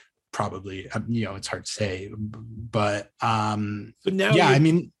 Probably, it's hard to say, but now, yeah, I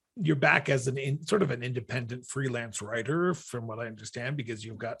mean, you're back as sort of an independent freelance writer, from what I understand, because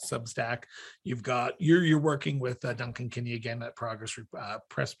you've got Substack, you're working with Duncan Kinney again at Press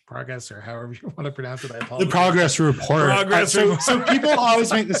Progress, or however you want to pronounce it. I apologize. The Progress Report. So people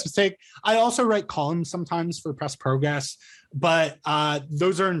always make this mistake. I also write columns sometimes for Press Progress, but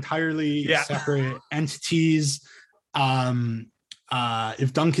those are entirely separate entities.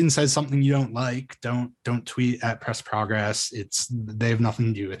 If Duncan says something you don't like, don't tweet at Press Progress. They have nothing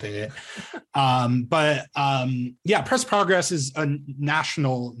to do with it. Press Progress is a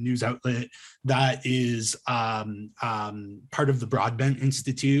national news outlet that is part of the Broadbent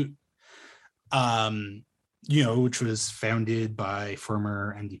Institute, which was founded by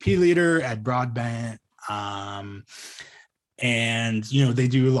former NDP leader Ed Broadbent. And they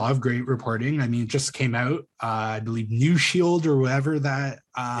do a lot of great reporting. I mean, it just came out, I believe, News Shield or whatever that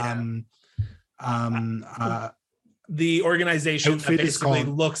the organization that basically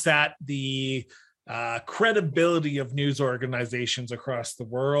looks at the credibility of news organizations across the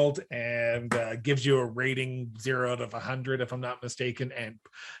world, and gives you a rating 0 out of 100, if I'm not mistaken. And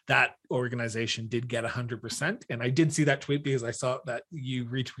that organization did get 100%. And I did see that tweet because I saw that you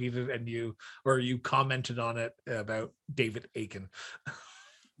retweeted and you commented on it about David Aiken.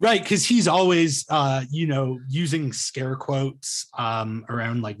 Right, because he's always, using scare quotes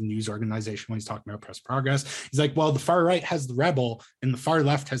around like news organization when he's talking about Press Progress. He's like, well, the far right has the Rebel and the far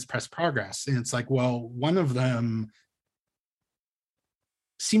left has Press Progress. And it's like, well, one of them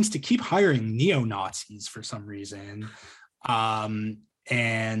seems to keep hiring neo-Nazis for some reason.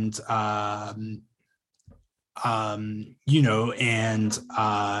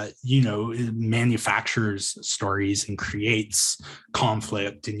 Manufactures stories and creates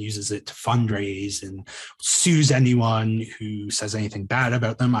conflict and uses it to fundraise and sues anyone who says anything bad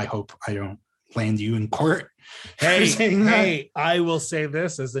about them. I hope I don't land you in court. Hey, I will say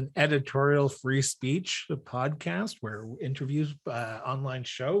this as an editorial free speech podcast, where interviews, online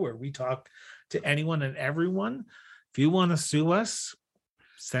show where we talk to anyone and everyone. If you want to sue us,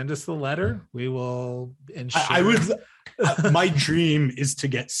 send us the letter. We will ensure. I would. My dream is to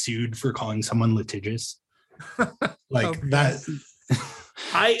get sued for calling someone litigious, like that.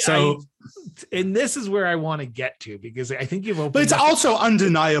 And this is where I want to get to, because I think you've opened. But it's also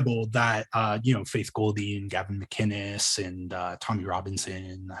undeniable that Faith Goldy and Gavin McInnes and Tommy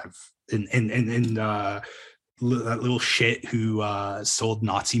Robinson have and that little shit who sold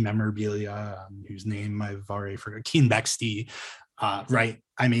Nazi memorabilia, whose name I've already forgot, Keen Bexty. Right.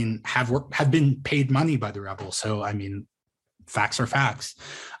 I mean, have been paid money by the Rebel. So, I mean, facts are facts.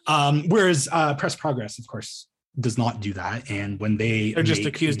 Whereas Press Progress, of course, does not do that. And when they're just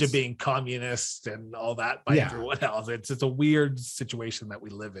accused of being communist and all that by everyone else. It's a weird situation that we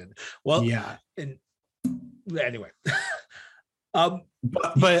live in. Well, yeah. And anyway, so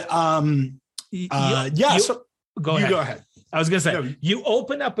go ahead. I was going to say, you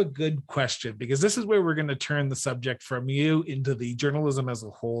open up a good question, because this is where we're going to turn the subject from you into the journalism as a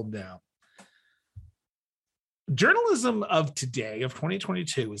whole now. Journalism of today, of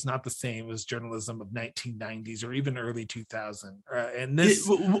 2022, is not the same as journalism of 1990s or even early 2000. And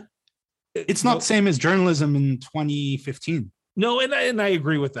it's not the same as journalism in 2015. No, and I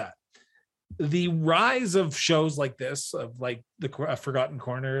agree with that. The rise of shows like this, of like the Forgotten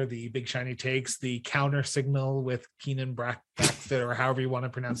Corner, the Big Shiny Takes, the Counter Signal with Keenan Braxton, or however you want to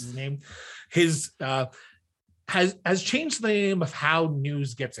pronounce his name, has changed the name of how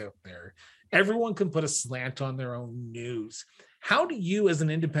news gets out there. Everyone can put a slant on their own news. How do you, as an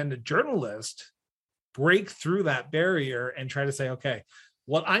independent journalist, break through that barrier and try to say, okay,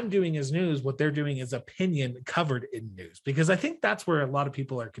 what I'm doing is news, what they're doing is opinion covered in news? Because I think that's where a lot of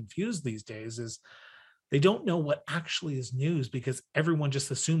people are confused these days, is they don't know what actually is news, because everyone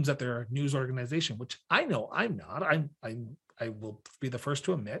just assumes that they're a news organization, which I know I'm not. I will be the first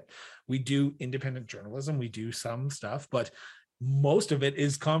to admit, we do independent journalism, we do some stuff, but most of it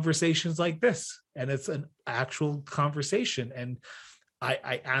is conversations like this, and it's an actual conversation. And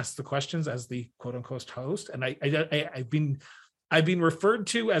I ask the questions as the quote unquote host, and I've been referred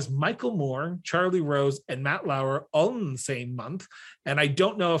to as Michael Moore, Charlie Rose, and Matt Lauer all in the same month. And I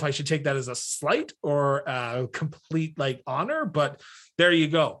don't know if I should take that as a slight or a complete like honor, but there you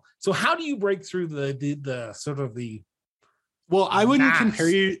go. So how do you break through the sort of the Well, I wouldn't compare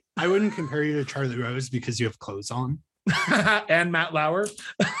you to Charlie Rose because you have clothes on. and Matt Lauer?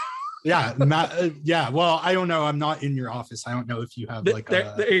 Yeah, Matt. Yeah, well, I don't know. I'm not in your office. I don't know if you have like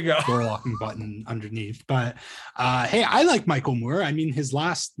there you go. door locking button underneath. But hey, I like Michael Moore. I mean, his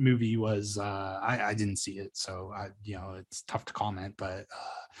last movie was I didn't see it, so it's tough to comment. But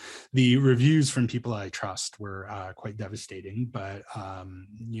the reviews from people I trust were quite devastating. But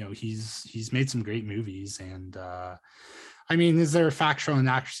he's made some great movies, and I mean, is there factual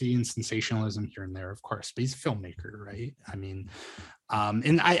inaccuracy and sensationalism here and there? Of course, but he's a filmmaker, right? I mean,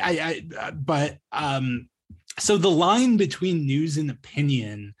 so the line between news and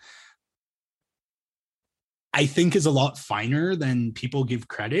opinion, I think, is a lot finer than people give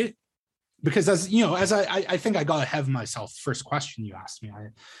credit. Because as I think I got ahead of myself. First question you asked me,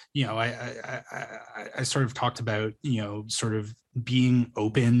 I sort of talked about sort of being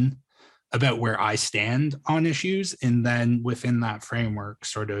open about where I stand on issues, and then within that framework,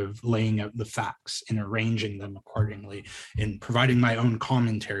 sort of laying out the facts and arranging them accordingly and providing my own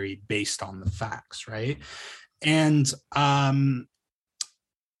commentary based on the facts, right? And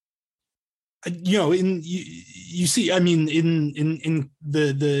you see, I mean, in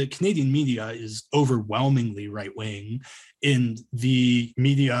the Canadian media is overwhelmingly right wing, and the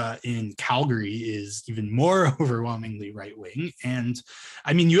media in Calgary is even more overwhelmingly right wing. And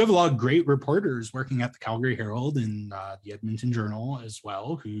I mean, you have a lot of great reporters working at the Calgary Herald and the Edmonton Journal as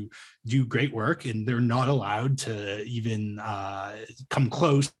well, who do great work, and they're not allowed to even come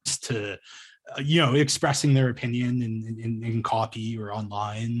close to expressing their opinion in copy or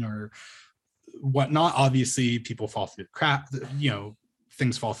online or whatnot. Obviously, people fall through the crack.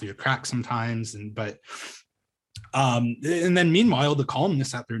 Things fall through the cracks sometimes, and then meanwhile, the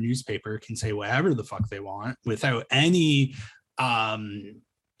columnists at their newspaper can say whatever the fuck they want without any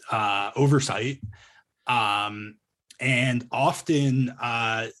oversight, and often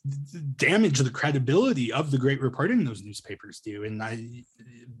damage the credibility of the great reporting those newspapers do. And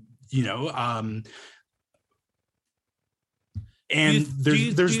do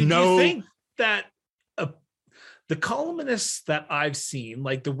you think that the columnists that I've seen,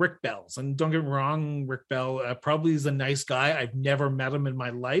 like the Rick Bells, and don't get me wrong, Rick Bell probably is a nice guy. I've never met him in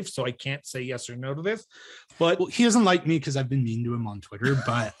my life, so I can't say yes or no to this. But he doesn't like me because I've been mean to him on Twitter.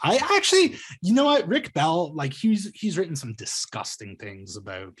 But I actually, you know what, Rick Bell, like he's written some disgusting things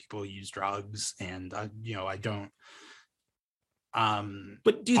about people who use drugs, and I don't.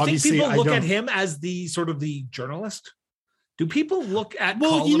 But do you think people look at him as the sort of the journalist? Do people look at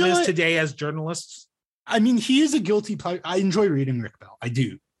columnists today as journalists? I mean, he is a guilty pleasure. I enjoy reading Rick Bell. I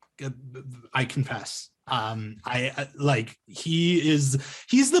do. I confess. He's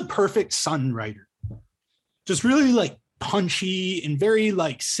the perfect Sun writer. Just really like punchy and very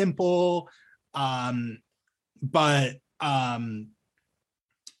like simple, but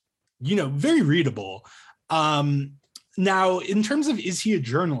very readable. Now, in terms of, is he a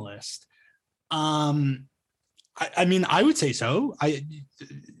journalist? I mean, I would say so.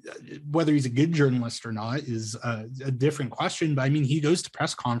 Whether he's a good journalist or not is a different question. But I mean, he goes to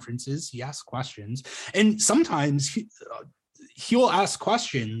press conferences, he asks questions, and sometimes he'll ask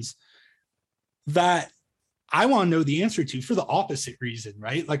questions that I want to know the answer to for the opposite reason,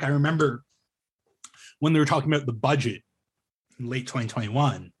 right? Like I remember when they were talking about the budget in late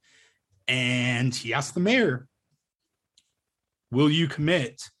 2021, and he asked the mayor, "Will you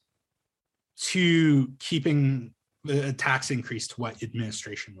commit to keeping the tax increase to what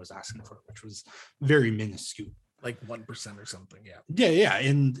administration was asking for," which was very minuscule, like 1% or something. Yeah.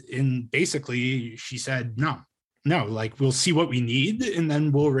 And basically she said, no, like we'll see what we need, and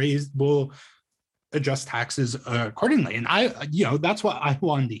then we'll adjust taxes accordingly. And that's what I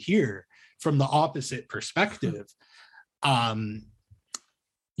wanted to hear from the opposite perspective. The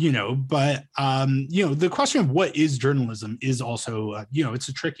question of what is journalism is also, it's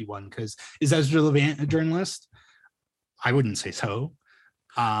a tricky one, because is Ezra Levant a journalist? I wouldn't say so.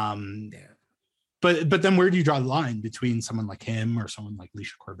 But then where do you draw the line between someone like him or someone like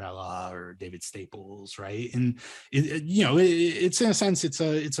Alicia Corbella or David Staples, right? And it's in a sense, it's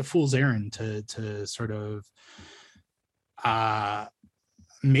a fool's errand to sort of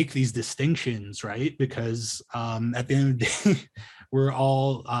make these distinctions, right? Because at the end of the day, we're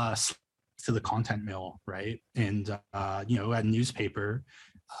all to the content mill, right? And a newspaper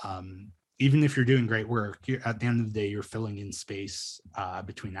even if you're doing great work, you're, at the end of the day, you're filling in space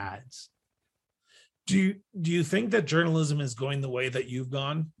between ads. Do you think that journalism is going the way that you've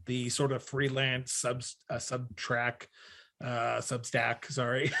gone, the sort of freelance Substack?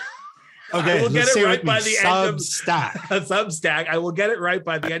 Sorry. Okay, I will get it right by the end of Substack. Substack. I will get it right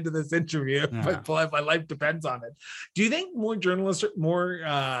by the end of this interview. Yeah. My life depends on it. Do you think more journalists,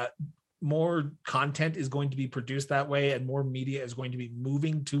 more content is going to be produced that way, and more media is going to be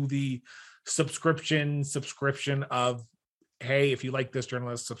moving to the subscription of, hey, if you like this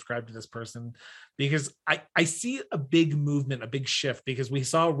journalist, subscribe to this person? Because I see a big movement, a big shift, because we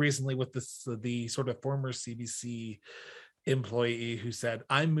saw recently with the sort of former CBC employee who said,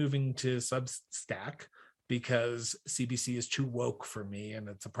 I'm moving to Substack because CBC is too woke for me and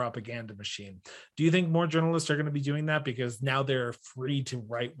it's a propaganda machine. Do you think more journalists are going to be doing that because now they're free to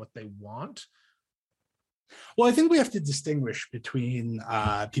write what they want? Well, I think we have to distinguish between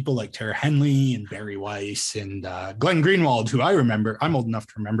people like Tara Henley and Barry Weiss and Glenn Greenwald, who I remember. I'm old enough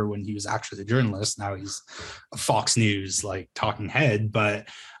to remember when he was actually a journalist. Now he's a Fox News like talking head, but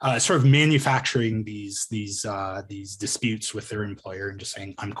sort of manufacturing these disputes with their employer and just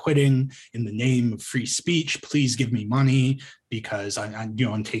saying, "I'm quitting in the name of free speech. Please give me money because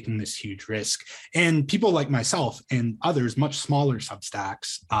I'm taking this huge risk." And people like myself and others, much smaller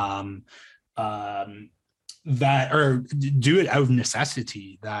Substacks, that or do it out of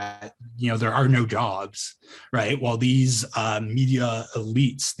necessity, that there are no jobs, right? While these media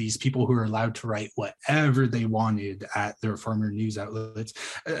elites, these people who are allowed to write whatever they wanted at their former news outlets,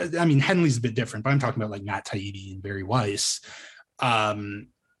 I mean, Henley's a bit different, but I'm talking about like Matt Taibbi and Barry Weiss. I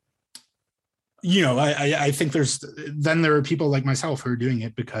think there are people like myself who are doing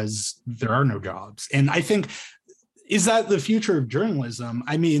it because there are no jobs. And I think, is that the future of journalism?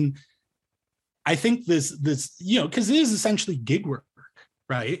 I mean, I think this, because it is essentially gig work,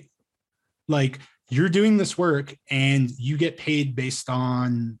 right? Like, you're doing this work and you get paid based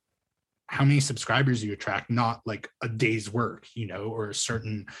on how many subscribers you attract, not like a day's work, or a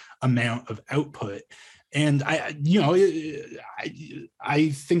certain amount of output. And I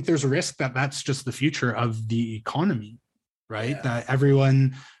think there's a risk that that's just the future of the economy, right? Yeah.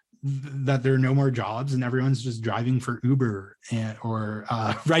 That there are no more jobs and everyone's just driving for Uber or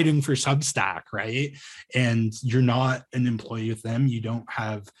writing for Substack, right? And you're not an employee with them. You don't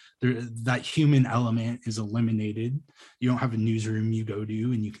have that human element is eliminated. You don't have a newsroom you go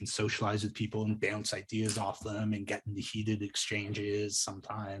to and you can socialize with people and bounce ideas off them and get into heated exchanges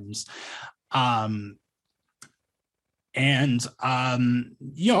sometimes. Being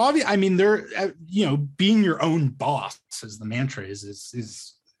your own boss, as the mantra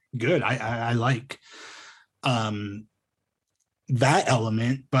is good. I like that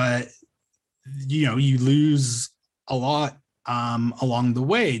element, but you lose a lot along the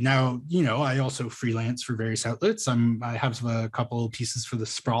way. Now, I also freelance for various outlets. I have a couple pieces for the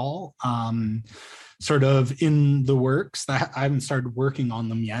Sprawl sort of in the works that I haven't started working on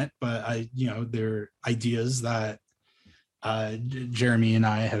them yet, but they're ideas that Jeremy and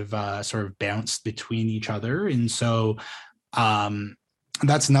I have sort of bounced between each other. And so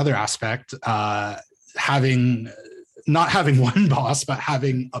that's another aspect, not having one boss, but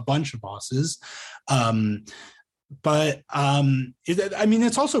having a bunch of bosses. It's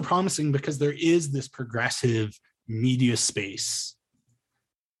also promising because there is this progressive media space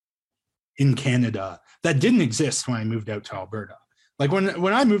in Canada that didn't exist when I moved out to Alberta. Like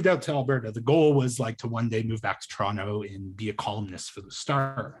when I moved out to Alberta, the goal was like to one day move back to Toronto and be a columnist for the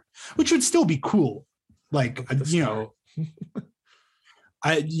Star, which would still be cool. Like, there's a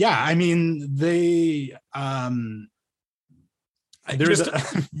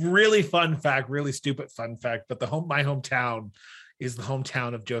really fun fact, really stupid fun fact, but my hometown is the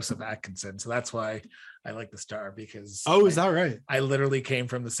hometown of Joseph Atkinson. So that's why I like the Star, because is that right? I literally came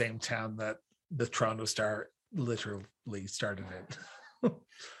from the same town that the Toronto Star literally started it.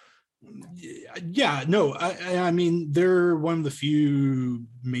 Yeah, no, I mean, they're one of the few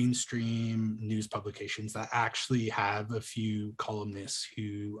mainstream news publications that actually have a few columnists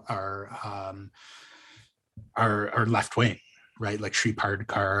who are left wing, right? Like Sri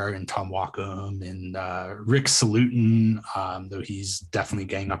Pardkar and Tom Wacom and Rick Salutin, though he's definitely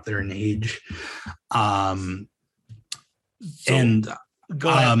getting up there in age. Go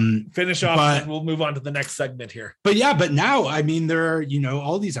ahead, finish off, and we'll move on to the next segment here. But now, I mean, there are,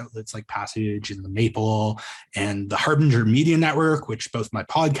 all these outlets like Passage and the Maple and the Harbinger Media Network, which both my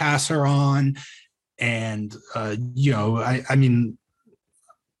podcasts are on. And,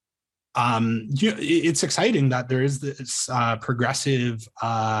 it's exciting that there is this progressive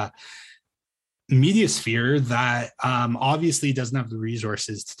media sphere that obviously doesn't have the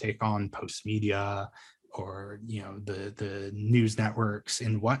resources to take on Postmedia or the news networks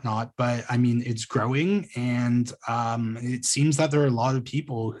and whatnot, but I mean it's growing, and it seems that there are a lot of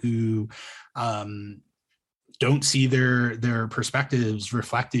people who don't see their perspectives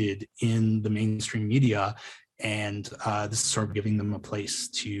reflected in the mainstream media, and this is sort of giving them a place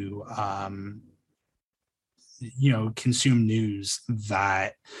to consume news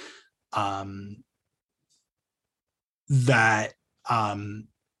that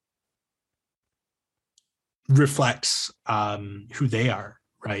reflects who they are,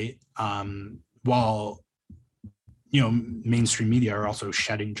 right? While mainstream media are also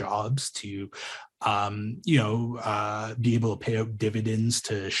shedding jobs to be able to pay out dividends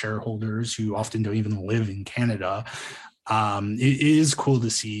to shareholders who often don't even live in Canada. It is cool to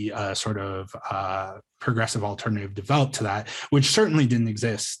see a sort of progressive alternative develop to that, which certainly didn't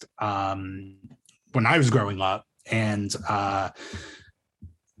exist when I was growing up. And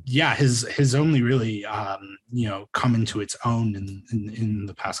has only really come into its own in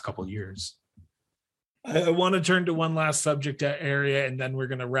the past couple of years. I want to turn to one last subject area, and then we're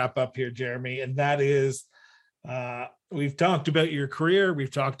going to wrap up here, Jeremy. And that is, we've talked about your career,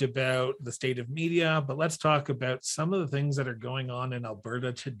 we've talked about the state of media, but let's talk about some of the things that are going on in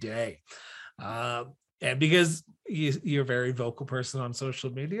Alberta today. And because you're a very vocal person on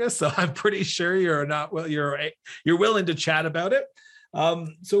social media, so I'm pretty sure you're willing to chat about it.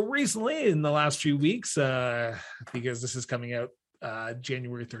 So recently, in the last few weeks, because this is coming out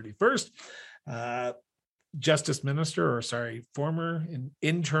January 31st, former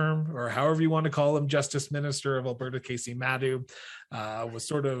interim, or however you want to call him, Justice Minister of Alberta, Casey Madu, was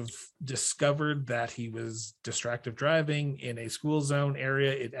sort of discovered that he was distracted driving in a school zone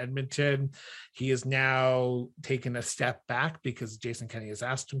area in Edmonton. He has now taken a step back because Jason Kenney has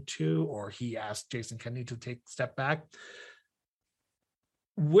asked him to, or he asked Jason Kenney to take a step back.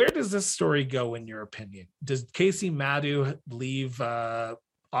 Where does this story go, in your opinion? Does Casey Madu leave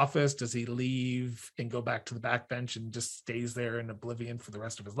office? Does he leave and go back to the backbench and just stays there in oblivion for the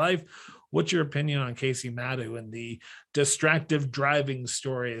rest of his life? What's your opinion on Casey Madu and the distractive driving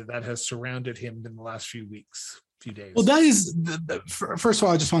story that has surrounded him in the last few days? Well, that is, first of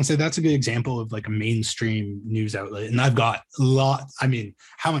all, I just want to say that's a good example of like a mainstream news outlet. And I've got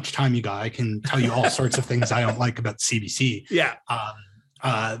how much time you got? I can tell you all sorts of things I don't like about CBC. Yeah.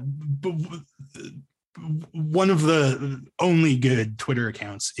 But one of the only good Twitter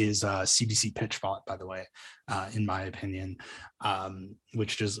accounts is CBC Pitchbot, by the way, in my opinion,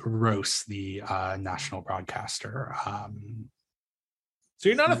 which just roasts the national broadcaster. So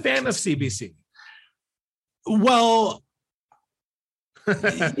you're not a fan of CBC? Well,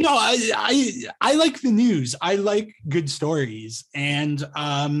 I like the news. I like good stories, and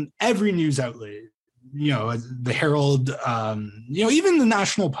every news outlet, the Herald, even the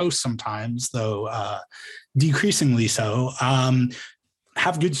National Post sometimes, though decreasingly so,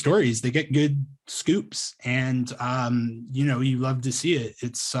 have good stories. They get good scoops, and you love to see it.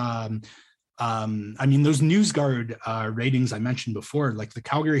 It's those NewsGuard ratings I mentioned before, like the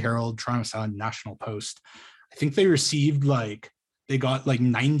Calgary Herald, Toronto Sun, National Post, I think they got like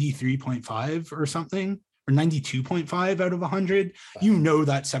 93.5 or something, or 92.5 out of 100.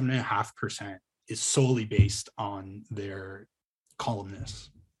 That 7.5% is solely based on their columnists,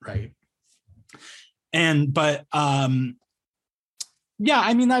 right? But I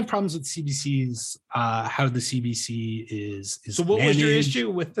have problems with CBC's how the CBC is. So what was your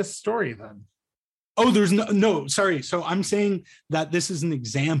issue with this story then? Oh, there's no. Sorry. So I'm saying that this is an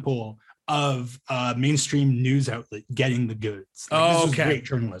example of mainstream news outlet getting the goods. This is great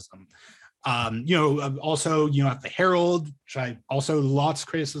journalism. Also, at the Herald, which I also lots of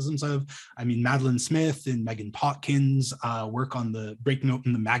criticisms of. Madeleine Smith and Megan Potkins work on the breaking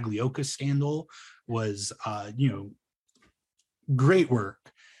open the Maglioka scandal was, great work.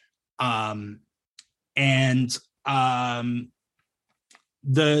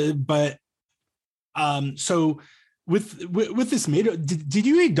 So with this did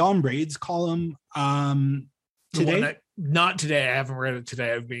you read Don Braid's column today? Not today. I haven't read it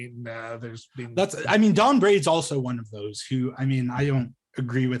today. Don Braid's also one of those who, I don't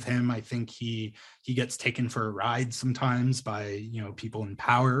agree with him. I think he gets taken for a ride sometimes by, people in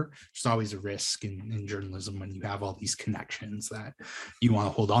power. There's always a risk in journalism when you have all these connections that you want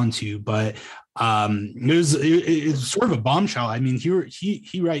to hold on to. But it's sort of a bombshell.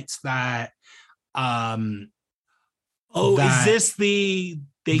 He writes that. Is this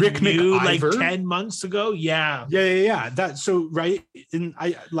they Rick knew McIver, like 10 months ago? Yeah. That so right. And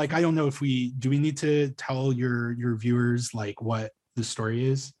I don't know if do we need to tell your viewers like what the story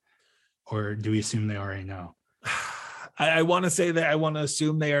is, or do we assume they already know? I want to say that I want to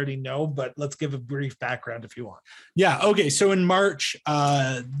assume they already know, but let's give a brief background if you want. Yeah. Okay. So in March,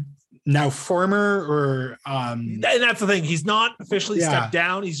 now former or and that's the thing. He's not officially stepped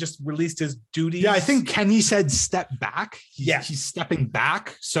down. He's just released his duties. Yeah, I think Kenny said step back. Yeah, he's stepping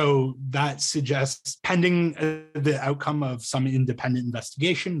back. So that suggests pending the outcome of some independent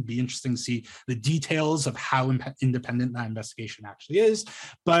investigation. It'd be interesting to see the details of how independent that investigation actually is.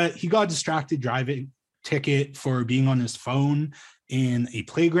 But he got distracted driving ticket for being on his phone in a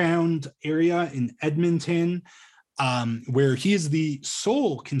playground area in Edmonton, where he is the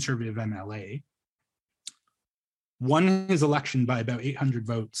sole conservative MLA, won his election by about 800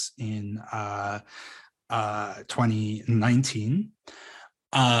 votes in 2019.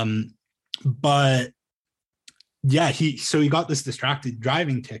 But yeah, he got this distracted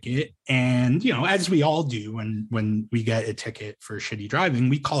driving ticket, and as we all do when we get a ticket for shitty driving,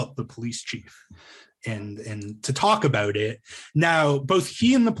 we call up the police chief and to talk about it. Now, both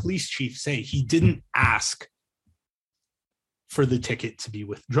he and the police chief say he didn't ask for the ticket to be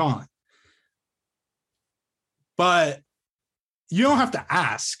withdrawn. But you don't have to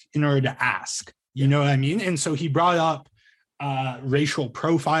ask in order to ask, you know what I mean? And so he brought up racial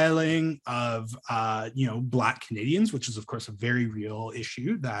profiling of, Black Canadians, which is, of course, a very real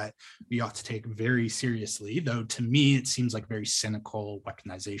issue that we ought to take very seriously, though to me, it seems like very cynical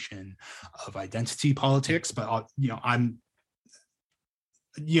weaponization of identity politics. But, I'm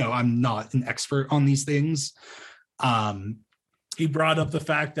not an expert on these things. He brought up the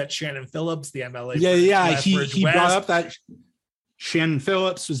fact that Shannon Phillips, the MLA. He brought up that Shannon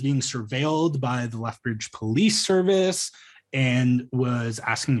Phillips was being surveilled by the Lethbridge Police Service and was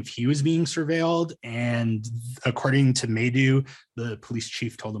asking if he was being surveilled. And according to Maydew, the police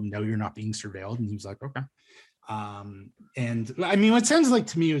chief told him, no, you're not being surveilled. And he was like, okay. And I mean, what sounds like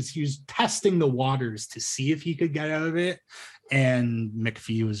to me was he was testing the waters to see if he could get out of it. And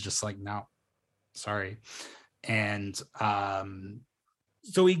McPhee was just like, no, sorry. And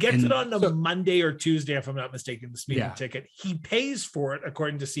so he gets it on a Monday or Tuesday, if I'm not mistaken, the speeding ticket. He pays for it,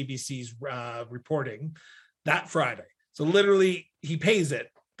 according to CBC's reporting, that Friday. So literally, he pays it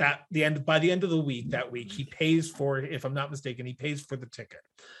by the end of the week. That week, he pays for it. If I'm not mistaken, he pays for the ticket,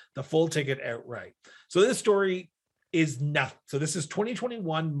 the full ticket outright. So this story is nothing. So this is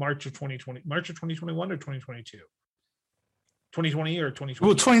 2021, March of 2021 or 2022. 2020 or 2020?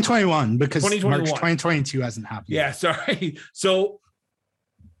 Well, 2021, because 2021. March 2022 hasn't happened. Yeah, sorry. So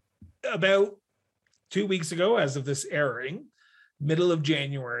about 2 weeks ago, as of this airing, middle of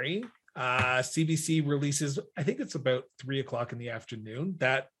January, CBC releases, I think it's about 3:00 in the afternoon,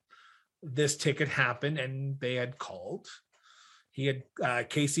 that this ticket happened, and they had called. He had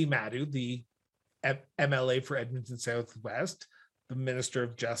Casey Madhu, the MLA for Edmonton Southwest, the Minister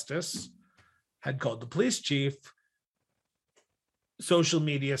of Justice, had called the police chief. Social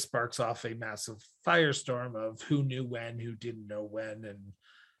media sparks off a massive firestorm of who knew when, who didn't know when, and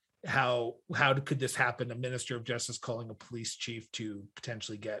how could this happen? A Minister of Justice calling a police chief to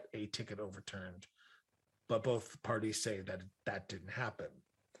potentially get a ticket overturned. But both parties say that didn't happen.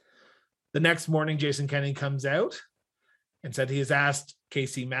 The next morning, Jason Kenney comes out and said he has asked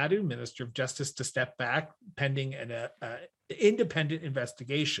Casey Madhu, Minister of Justice, to step back pending an independent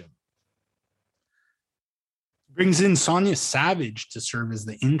investigation. Brings in Sonia Savage to serve as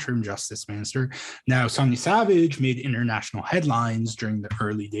the interim justice minister. Now, Sonia Savage made international headlines during the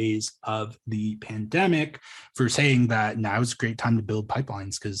early days of the pandemic for saying that now is a great time to build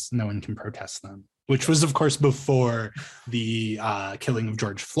pipelines because no one can protest them, which was, of course, before the killing of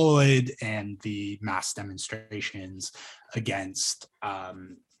George Floyd and the mass demonstrations against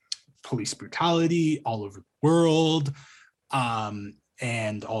police brutality all over the world,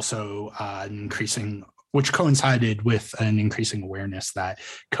 and also which coincided with an increasing awareness that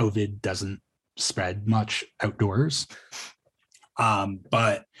COVID doesn't spread much outdoors. So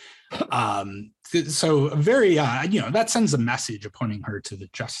very, that sends a message appointing her to the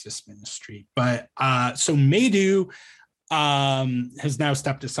Justice Ministry. But so Maydew has now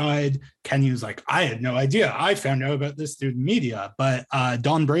stepped aside. Kenny was like, I had no idea. I found out about this through the media. But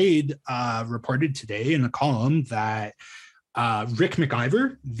Don Braid reported today in a column that Rick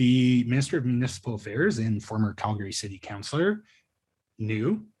McIver, the Minister of Municipal Affairs and former Calgary City Councillor,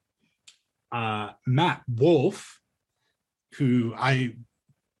 knew. Matt Wolf, who I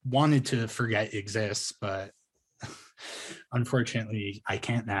wanted to forget exists, but unfortunately I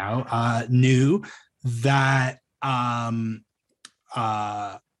can't now, knew that another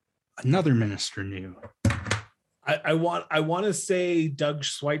minister knew. I want to say Doug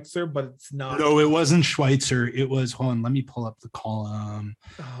Schweitzer, but it's not. No, it wasn't Schweitzer. It was, hold on, let me pull up the column.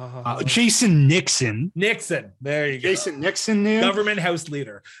 Oh. Jason Nixon. Nixon. There you go. Jason Nixon knew. Government House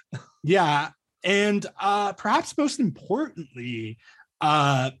leader. Yeah. And perhaps most importantly,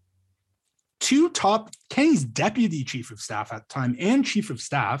 Kenny's deputy chief of staff at the time and chief of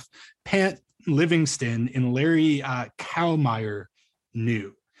staff, Pat Livingston and Larry Kallmeyer,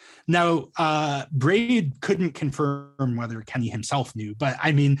 knew. Now, Braid couldn't confirm whether Kenny himself knew, but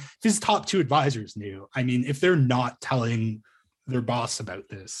I mean, his top two advisors knew. I mean, if they're not telling their boss about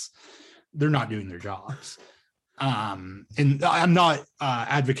this, they're not doing their jobs. And I'm not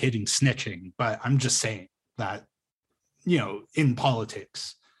advocating snitching, but I'm just saying that, you know, in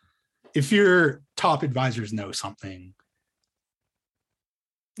politics, if your top advisors know something,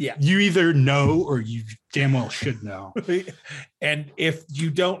 yeah, you either know or you damn well should know. And if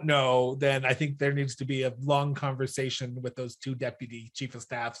you don't know, then I think there needs to be a long conversation with those two deputy chief of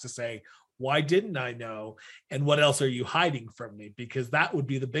staffs to say, why didn't I know? And what else are you hiding from me? Because that would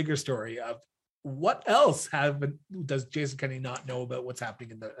be the bigger story of what else does Jason Kenney not know about what's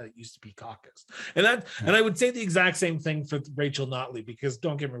happening in the UCP caucus? And I would say the exact same thing for Rachel Notley, because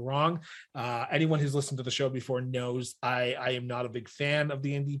don't get me wrong, anyone who's listened to the show before knows I am not a big fan of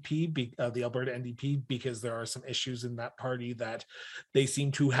the NDP, the Alberta NDP, because there are some issues in that party that they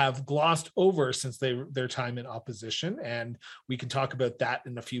seem to have glossed over since their time in opposition, and we can talk about that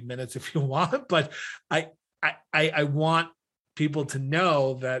in a few minutes if you want. But I want people to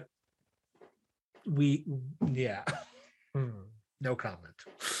know that no comment.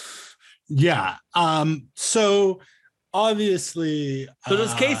 Yeah. So obviously,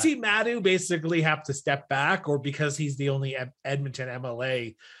 does Casey Madu basically have to step back, or because he's the only Edmonton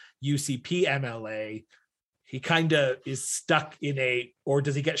MLA, UCP MLA, he kind of is stuck in or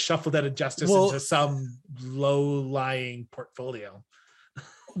does he get shuffled out of justice into some low-lying portfolio?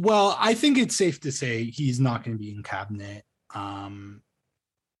 Well, I think it's safe to say he's not going to be in cabinet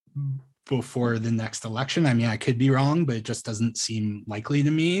before the next election. I mean, I could be wrong, but it just doesn't seem likely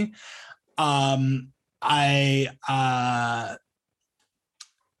to me. I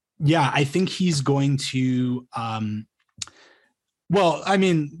think he's going to,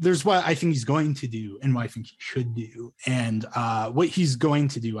 there's what I think he's going to do and what I think he should do. And what he's going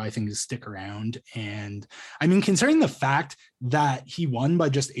to do, I think, is stick around. And I mean, considering the fact that he won by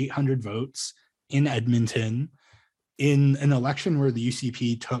just 800 votes in Edmonton, in an election where the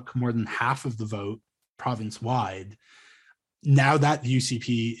UCP took more than half of the vote province-wide, now that the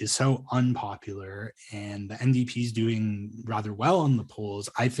UCP is so unpopular and the NDP is doing rather well in the polls,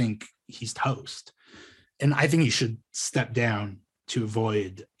 I think he's toast. And I think he should step down to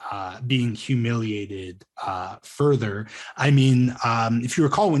avoid being humiliated further. I mean, if you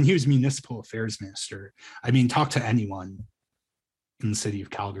recall, when he was municipal affairs minister, I mean, talk to anyone in the city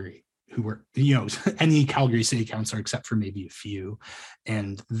of Calgary who were, you know, any Calgary city councilor except for maybe a few,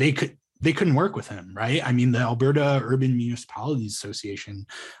 and they couldn't work with him, right? I mean, the Alberta Urban Municipalities Association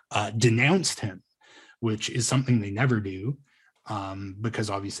denounced him, which is something they never do, because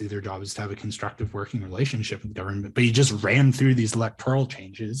obviously their job is to have a constructive working relationship with government. But he just ran through these electoral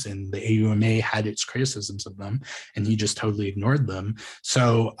changes, and the AUMA had its criticisms of them, and he just totally ignored them.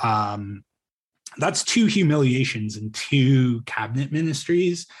 So that's two humiliations in two cabinet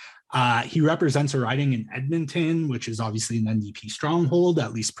ministries. He represents a riding in Edmonton, which is obviously an NDP stronghold,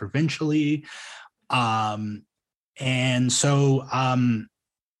 at least provincially. And so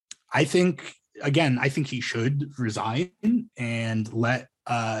I think he should resign and let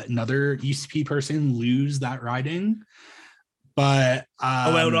another UCP person lose that riding. But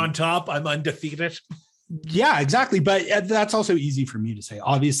out on top, I'm undefeated. Yeah, exactly. But that's also easy for me to say.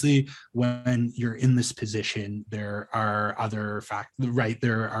 Obviously, when you're in this position, there are other factors, right?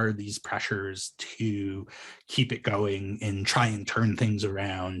 There are these pressures to keep it going and try and turn things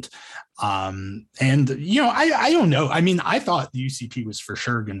around. And, you know, I don't know. I mean, I thought the UCP was for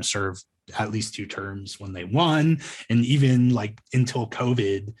sure going to serve at least 2 terms when they won, and even like until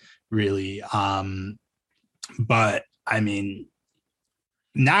COVID, really. But I mean,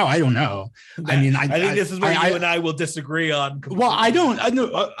 now I don't know. I mean, I think this is where you and I will disagree on. Well, I don't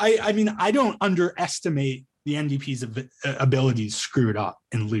underestimate the NDP's ability to screw it up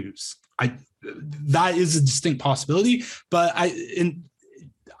and lose. That is a distinct possibility. But I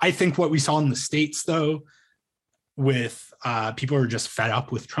think what we saw in the States, though, with people are just fed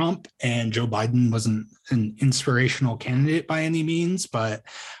up with Trump, and Joe Biden wasn't an inspirational candidate by any means, but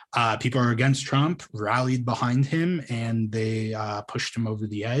people are against Trump, rallied behind him, and they pushed him over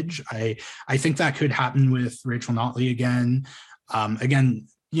the edge. I think that could happen with Rachel Notley again. Again,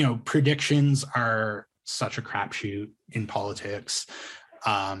 you know, predictions are such a crapshoot in politics.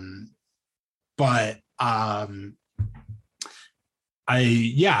 But I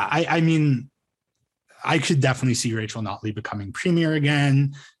mean, I could definitely see Rachel Notley becoming premier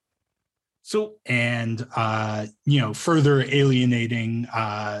again. So, and further alienating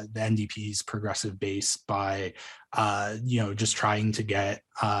the NDP's progressive base by just trying to get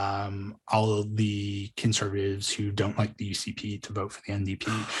all of the conservatives who don't like the UCP to vote for the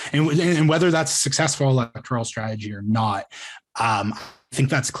NDP, and whether that's a successful electoral strategy or not, I think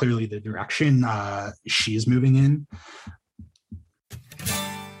that's clearly the direction she is moving in.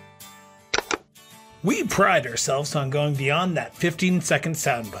 We pride ourselves on going beyond that 15-second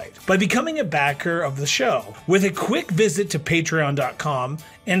soundbite by becoming a backer of the show. With a quick visit to patreon.com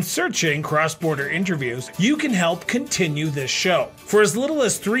and searching Cross-Border Interviews, you can help continue this show. For as little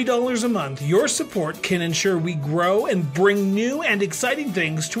as $3 a month, your support can ensure we grow and bring new and exciting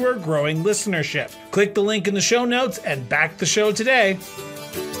things to our growing listenership. Click the link in the show notes and back the show today.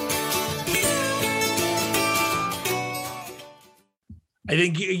 I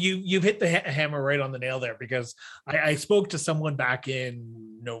think you've hit the hammer right on the nail there, because I spoke to someone back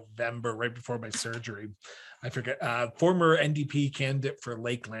in November, right before my surgery. I forget, former NDP candidate for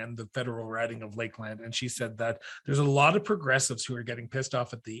Lakeland, the federal riding of Lakeland. And she said that there's a lot of progressives who are getting pissed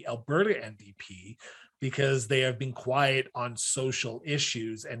off at the Alberta NDP because they have been quiet on social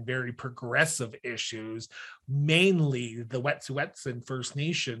issues and very progressive issues, mainly the Wet'suwet'en First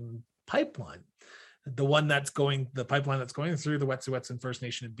Nation pipeline. The pipeline that's going through the Wet'suwet'en First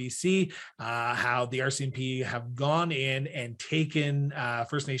Nation in BC, how the RCMP have gone in and taken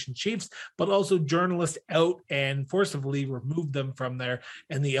First Nation chiefs, but also journalists out and forcibly removed them from there.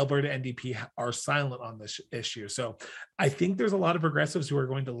 And the Alberta NDP are silent on this issue. So I think there's a lot of progressives who are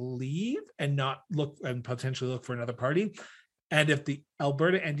going to leave and not look and potentially look for another party. And if the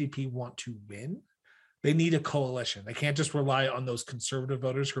Alberta NDP want to win, they need a coalition. They can't just rely on those conservative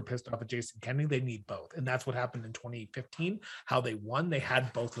voters who are pissed off at Jason Kenney. They need both. And that's what happened in 2015, how they won. They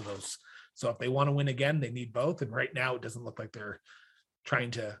had both of those. So if they want to win again, they need both. And right now it doesn't look like they're trying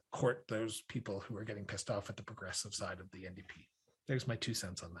to court those people who are getting pissed off at the progressive side of the NDP. There's my 2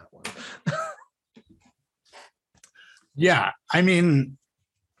 cents on that one. Yeah, I mean,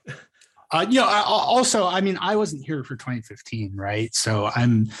 I wasn't here for 2015, right? So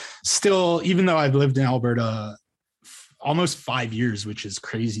I'm still, even though I've lived in Alberta almost 5 years, which is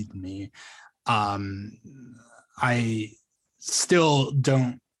crazy to me, I still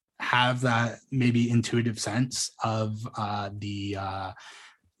don't have that maybe intuitive sense of the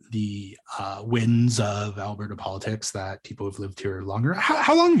wins of Alberta politics that people who've lived here longer.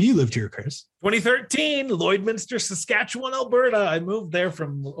 How long have you lived here, Chris? 2013, Lloydminster, Saskatchewan, Alberta. I moved there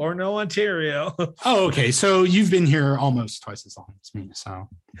from Orono, Ontario. Oh, okay. So you've been here almost twice as long as me. So,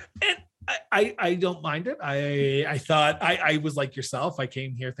 and I don't mind it. I thought I was like yourself. I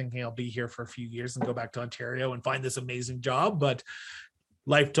came here thinking I'll be here for a few years and go back to Ontario and find this amazing job, but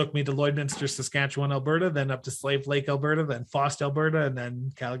life took me to Lloydminster, Saskatchewan, Alberta, then up to Slave Lake, Alberta, then Fost, Alberta, and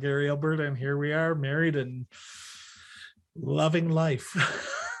then Calgary, Alberta. And here we are, married and loving life.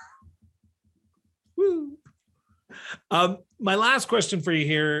 Woo. My last question for you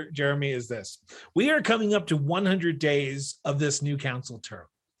here, Jeremy, is this. We are coming up to 100 days of this new council term.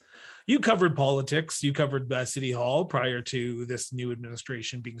 You covered politics. You covered City Hall prior to this new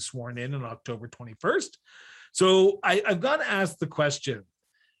administration being sworn in on October 21st. So I've got to ask the question,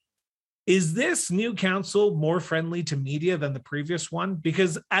 is this new council more friendly to media than the previous one?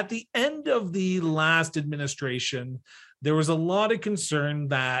 Because at the end of the last administration, there was a lot of concern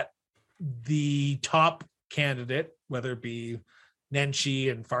that the top candidate, whether it be Nenshi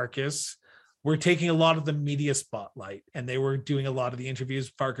and Farkas, were taking a lot of the media spotlight, and they were doing a lot of the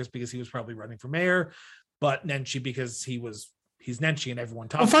interviews. Farkas because he was probably running for mayor, but Nenshi because he's Nenshi and everyone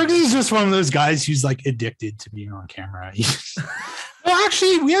talks. Well, Farkas is just one of those guys who's like addicted to being on camera. Well,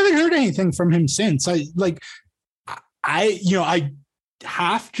 actually, we haven't heard anything from him since. I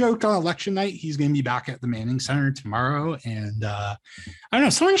half joked on election night he's going to be back at the Manning Center tomorrow, and I don't know.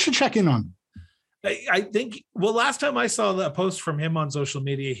 Someone should check in on him. I think, well, last time I saw the post from him on social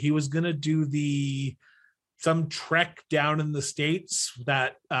media, he was going to do some trek down in the States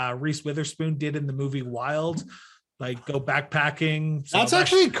that Reese Witherspoon did in the movie Wild, like go backpacking. So that's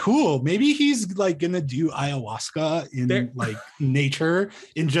actually cool. Maybe he's like going to do ayahuasca in like nature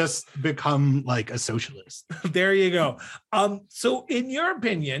and just become like a socialist. There you go. So in your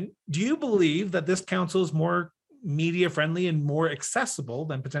opinion, do you believe that this council is more media friendly and more accessible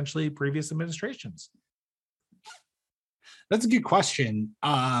than potentially previous administrations? That's a good question.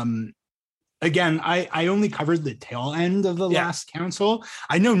 again, I only covered the tail end of the last council.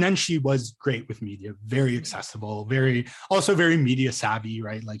 I know Nenshi was great with media, very accessible, very media savvy,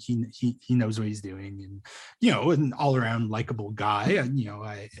 right? Like he knows what he's doing, and an all around likable guy. And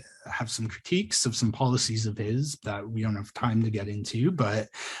I have some critiques of some policies of his that we don't have time to get into, but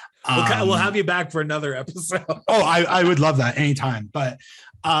we'll have you back for another episode. I would love that anytime. But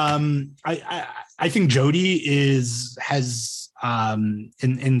I think Jody has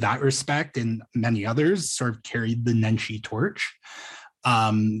in that respect and many others sort of carried the Nenshi torch.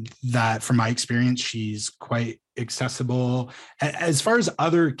 That from my experience, she's quite accessible. As far as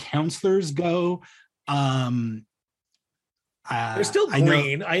other counselors go, they're still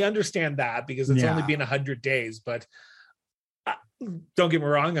green. I understand that because it's only been 100 days, but don't get me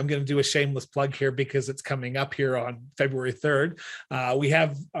wrong, I'm going to do a shameless plug here because it's coming up here on February 3rd. We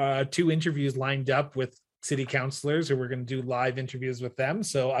have 2 interviews lined up with city councilors, or we're going to do live interviews with them.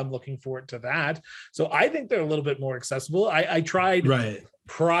 So I'm looking forward to that. So I think they're a little bit more accessible. I tried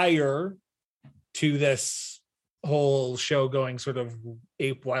prior to this whole show going sort of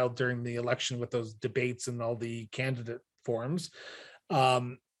ape wild during the election with those debates and all the candidate forums.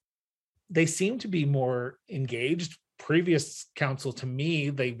 They seem to be more engaged. Previous council, to me,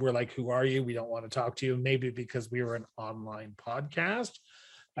 they were like, who are you? We don't want to talk to you. Maybe because we were an online podcast.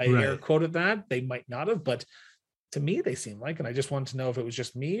 I air quoted that. They might not have, but to me, they seem like, and I just wanted to know if it was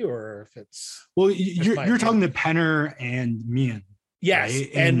just me or if it's. Well, you're talking to Penner and Meehan. Yes, right?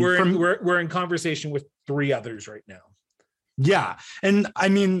 And we're in conversation with 3 others right now. Yeah, and I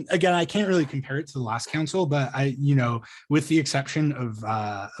mean, again, I can't really compare it to the last council, but with the exception of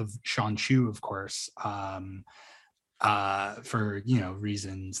Sean Chu, of course, for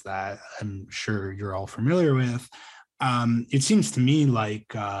reasons that I'm sure you're all familiar with. It seems to me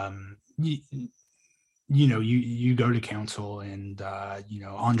like you go to council and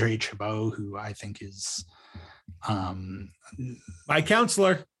Andre Chabot, who I think is my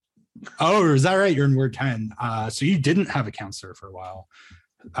counselor. Oh, is that right? You're in Ward 10. So you didn't have a counselor for a while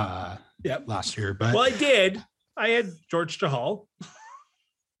last year, but I did. I had George Chahal.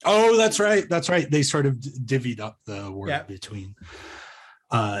 Oh, that's right. They sort of divvied up the word between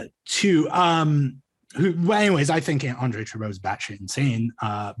 2. Anyways, I think Andre Chabot is batshit insane,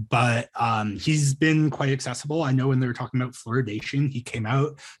 but he's been quite accessible. I know when they were talking about fluoridation, he came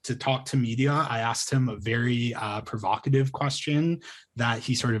out to talk to media. I asked him a very provocative question that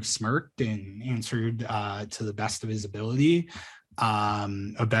he sort of smirked and answered to the best of his ability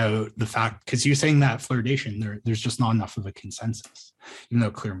about the fact, because you're saying that fluoridation, there's just not enough of a consensus, even though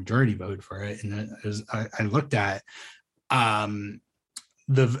a clear majority voted for it. And I looked at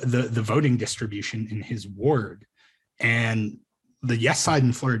the voting distribution in his ward, and the yes side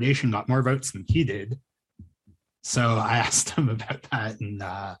in fluoridation got more votes than he did. So I asked him about that, and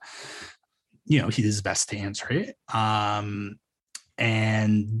he did his best to answer it.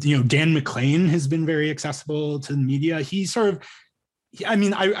 And Dan McLean has been very accessible to the media. He sort of, I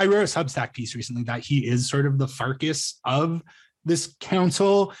wrote a Substack piece recently that he is sort of the Farkas of this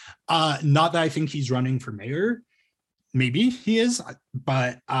council. Not that I think he's running for mayor. Maybe he is,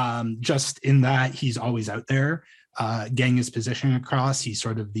 but just in that he's always out there getting his position across. He's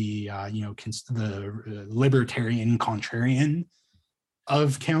sort of the the libertarian contrarian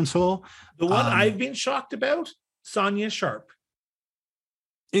of council. The one I've been shocked about, Sonia Sharp.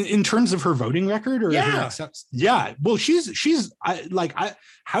 In terms of her voting record, or well,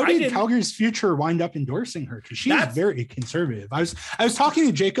 how did Calgary's Future wind up endorsing her? Because she's very conservative. I was talking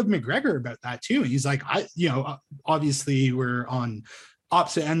to Jacob McGregor about that too, and he's like, obviously we're on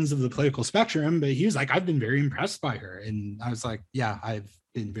opposite ends of the political spectrum, but he was like, I've been very impressed by her, and I was like, yeah, I've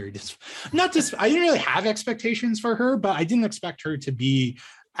been very I didn't really have expectations for her, but I didn't expect her to be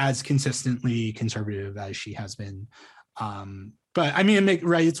as consistently conservative as she has been. But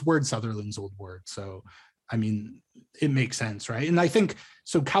it's Ward Sutherland's old ward. So, it makes sense, right? And I think,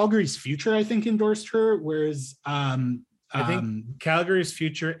 so Calgary's Future, I think, endorsed her, whereas I think Calgary's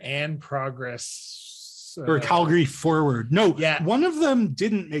Future and Progress. Or Calgary Forward. No, one of them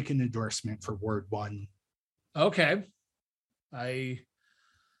didn't make an endorsement for Ward 1. Okay. Now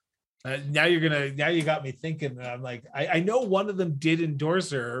you got me thinking, and I'm like, I know one of them did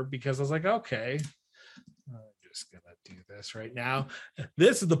endorse her because I was like, okay. Just gonna do this right now.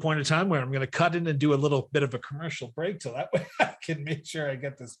 This is the point of time where I'm gonna cut in and do a little bit of a commercial break, so that way I can make sure I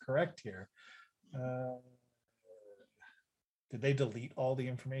get this correct here. Did they delete all the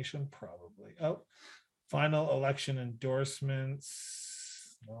information? Probably. Oh, final election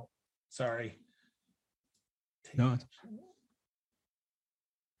endorsements. No, sorry. No.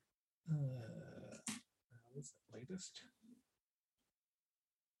 What's the latest?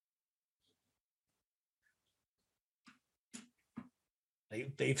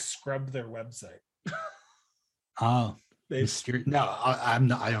 they've scrubbed their website. Oh, They've no, I'm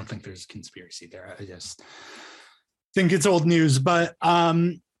not. I don't think there's conspiracy there. I just think it's old news. But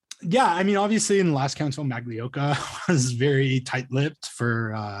yeah, I mean, obviously, in the last council, Maglioka was very tight-lipped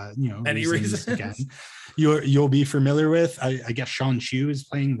for Any reasons. Again, you'll be familiar with. I guess Sean Chu is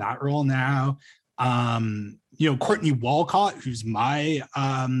playing that role now. Courtney Walcott, who's my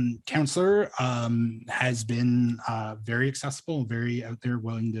counselor, has been very accessible, very out there,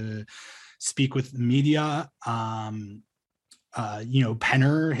 willing to speak with the media.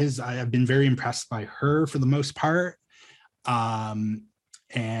 Penner, I've been very impressed by her for the most part. Mian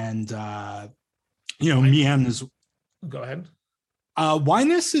is. Go ahead.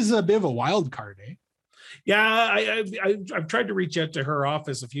 Winus is a bit of a wild card, eh? Yeah, I've tried to reach out to her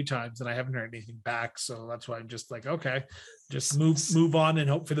office a few times and I haven't heard anything back. So that's why I'm just like, okay, just move on and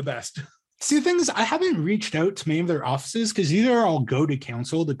hope for the best. See, the thing is, I haven't reached out to many of their offices because either I'll go to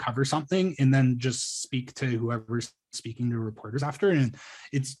council to cover something and then just speak to whoever's speaking to reporters after. And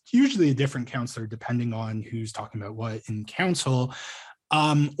it's usually a different counselor depending on who's talking about what in council.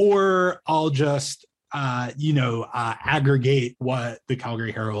 Or I'll just aggregate what the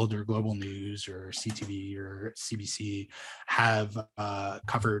Calgary Herald or Global News or CTV or CBC have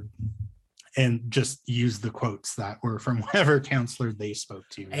covered and just use the quotes that were from whatever counselor they spoke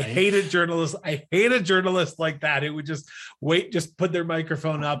to. Right? I hate a journalist like that. It would just put their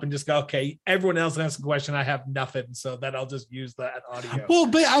microphone up and just go, okay, everyone else asks a question. I have nothing. So then I'll just use that audio. Well,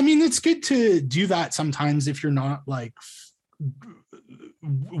 but I mean, it's good to do that sometimes if you're not like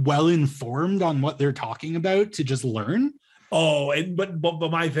well informed on what they're talking about, to just learn.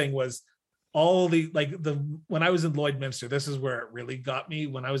 But my thing was when I was in Lloydminster, this is where it really got me.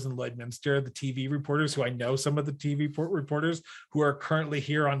 When I was in Lloydminster, the TV reporters, who I know some of the TV reporters who are currently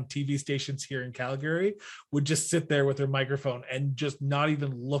here on TV stations here in Calgary, would just sit there with their microphone and just not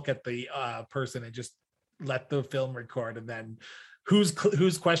even look at the person and just let the film record. And then whose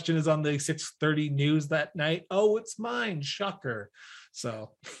question is on the 6:30 news that night? Oh, it's mine. Shocker.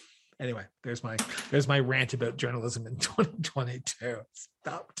 So anyway, there's my rant about journalism in 2022.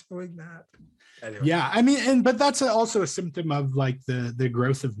 Stop doing that. Anyway. Yeah, I mean, but that's also a symptom of like the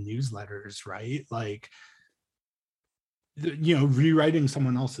growth of newsletters, right? Like, rewriting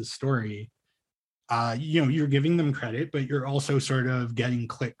someone else's story. You're giving them credit, but you're also sort of getting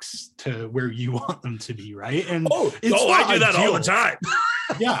clicks to where you want them to be, right? And I do that all the time.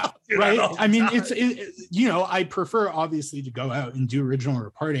 Yeah, right. I mean, I prefer obviously to go out and do original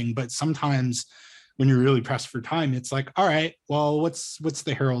reporting, but sometimes when you're really pressed for time, it's like, all right, well, what's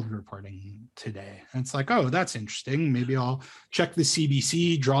the Herald reporting today? And it's like, oh, that's interesting. Maybe I'll check the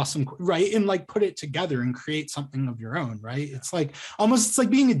CBC, draw some, right, and like put it together and create something of your own, right? It's like it's like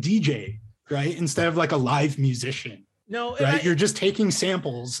being a DJ, right? Instead of like a live musician. No, right. You're just taking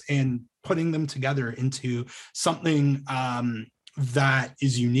samples and putting them together into something that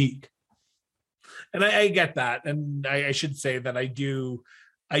is unique. And I get that. And I should say that I do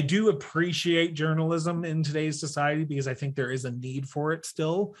appreciate journalism in today's society, because I think there is a need for it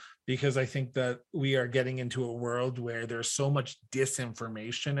still, because I think that we are getting into a world where there's so much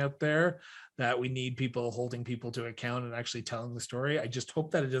disinformation out there that we need people holding people to account and actually telling the story. I just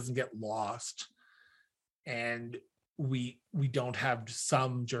hope that it doesn't get lost. And we don't have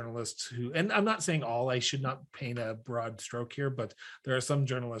some journalists who, and I'm not saying all, I should not paint a broad stroke here, but there are some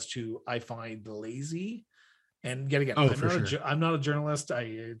journalists who I find lazy. And yet again, I'm not a journalist.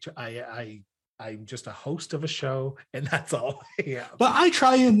 I'm just a host of a show, and that's all I am. But I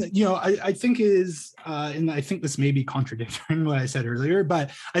try and, I think it is, and I think this may be contradicting what I said earlier, but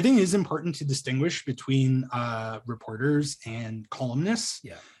I think it is important to distinguish between reporters and columnists.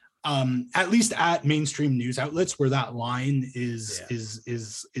 Yeah. At least at mainstream news outlets, where that line is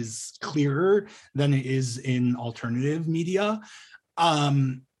clearer than it is in alternative media.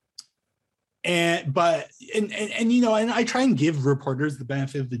 And I try and give reporters the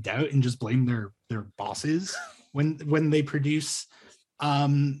benefit of the doubt and just blame their bosses when they produce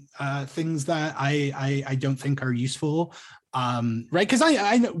things that I don't think are useful. Right, because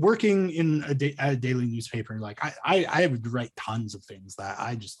I working in a daily newspaper, like I would write tons of things that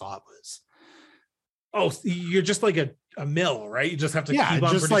I just thought was, you're just like a mill, right? You just have to keep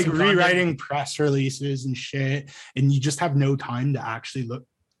on just like rewriting content. Press releases and shit, and you just have no time to actually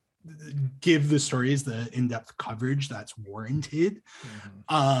give the stories the in-depth coverage that's warranted.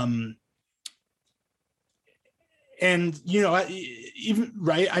 Mm-hmm. And even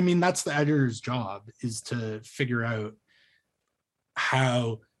right, I mean, that's the editor's job, is to figure out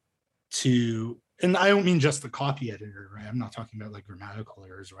how to and I don't mean just the copy editor, right? I'm not talking about like grammatical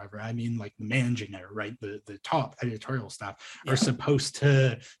errors or whatever. I mean like the managing editor, right? The top editorial staff are supposed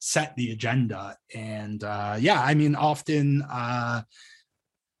to set the agenda. And I mean, often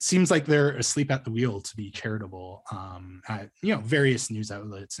seems like they're asleep at the wheel, to be charitable, at various news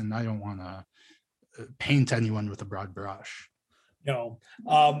outlets. And I don't want to paint anyone with a broad brush. No.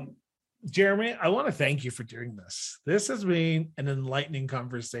 Jeremy, I want to thank you for doing this. This has been an enlightening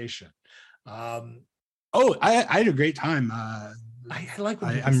conversation. I had a great time. I like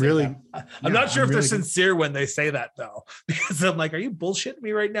when I'm really that. I'm not sure if they're sincere when they say that though, because I'm like, are you bullshitting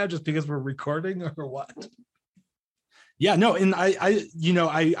me right now just because we're recording or what? Yeah, no, and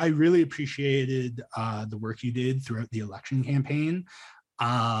I really appreciated the work you did throughout the election campaign.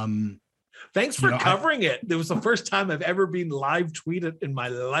 Thanks for covering it. It was the first time I've ever been live tweeted in my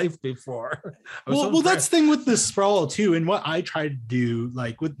life before. Well, that's the thing with the sprawl too. And what I try to do,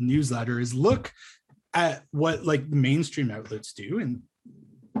 like with newsletter, is look at what like the mainstream outlets do, and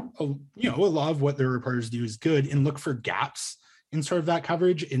a lot of what their reporters do is good, and look for gaps in sort of that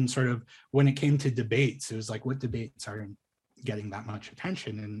coverage. In sort of when it came to debates, it was like, what debates aren't getting that much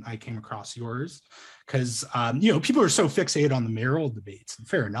attention? And I came across yours because people are so fixated on the mayoral debates, and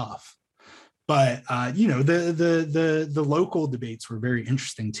fair enough. But the local debates were very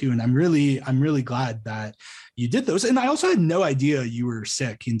interesting too, and I'm really glad that you did those. And I also had no idea you were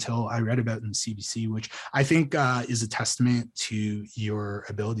sick until I read about it in the CBC, which I think is a testament to your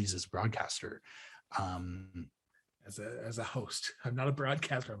abilities as a broadcaster. As a host, I'm not a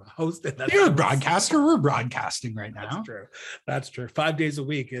broadcaster. I'm a host. You're a broadcaster. We're broadcasting right now. That's true. 5 days a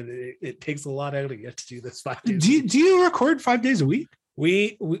week. It takes a lot out of you to do this 5 days. Do you record 5 days a week?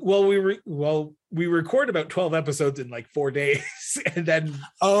 We record about 12 episodes in like 4 days, and then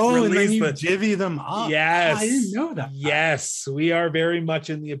and then you divvy them up. Yes, I didn't know that. Yes, we are very much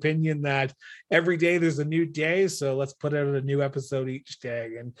in the opinion that every day there's a new day, so let's put out a new episode each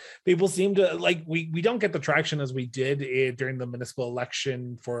day. And people seem to like we don't get the traction as we did during the municipal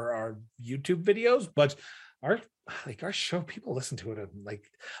election for our YouTube videos, but our show, people listen to it. And like,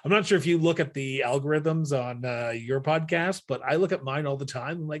 I'm not sure if you look at the algorithms on your podcast, but I look at mine all the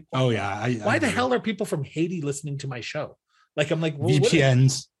time. I'm like, why the hell are people from Haiti listening to my show? Like, I'm like, well,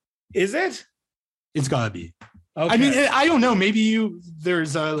 VPNs. Is it? It's gotta be. Okay. I mean, I don't know. Maybe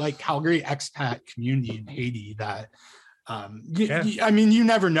there's a like Calgary expat community in Haiti that, I mean, you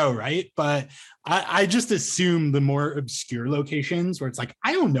never know, right? But I just assume the more obscure locations where it's like,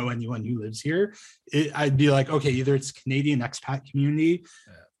 I don't know anyone who lives here. I'd be like, okay, either it's Canadian expat community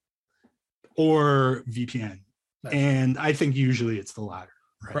or VPN. And I think usually it's the latter.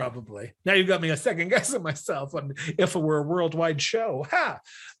 Right? Probably. Now you got me a second guessing myself on if it were a worldwide show.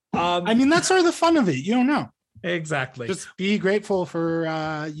 I mean, that's sort of the fun of it. You don't know. Exactly. Just be grateful for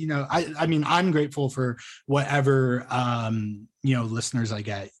I mean, I'm grateful for whatever listeners I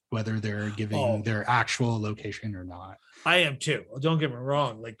get, whether they're giving their actual location or not. I am too. Don't get me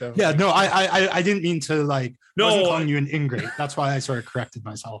wrong. I didn't mean to wasn't calling you an ingrate. That's why I sort of corrected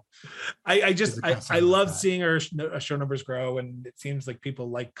myself. I love seeing our show numbers grow, and it seems like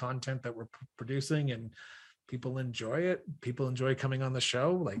people like content that we're producing, and people enjoy it. People enjoy coming on the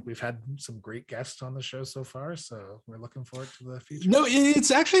show. Like, we've had some great guests on the show so far, so we're looking forward to the future. No, it's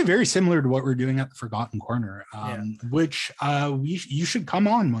actually very similar to what we're doing at the Forgotten Corner, which you should come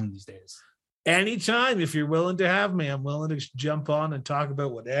on one of these days. Anytime, if you're willing to have me, I'm willing to jump on and talk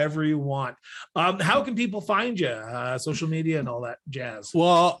about whatever you want. How can people find you? Social media and all that jazz.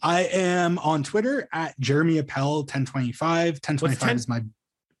 Well, I am on Twitter at Jeremy Appel 1025. 1025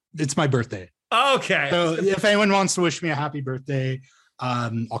 it's my birthday. Okay. So if anyone wants to wish me a happy birthday,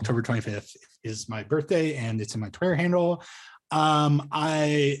 October 25th is my birthday, and it's in my Twitter handle.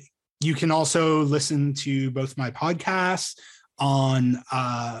 You can also listen to both my podcasts on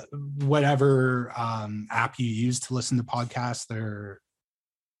whatever app you use to listen to podcasts. They're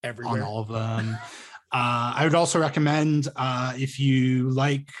everywhere on all of them. I would also recommend if you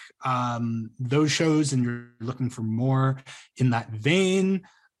like those shows and you're looking for more in that vein,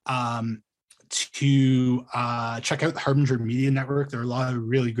 to check out the Harbinger Media Network. There are a lot of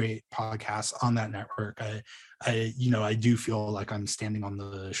really great podcasts on that network. I do feel like I'm standing on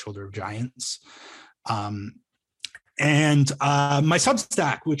the shoulder of giants. And my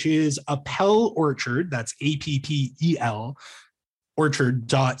Substack, which is Appel Orchard, that's APPEL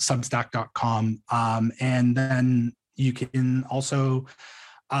orchard.substack.com. And then you can also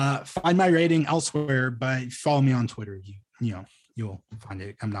find my writing elsewhere, but follow me on Twitter. You'll find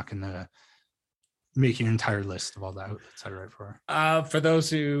it. I'm not going to make an entire list of all the outlets I write for. For those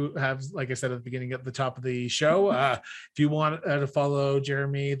who have, like I said at the beginning, at the top of the show, if you want to follow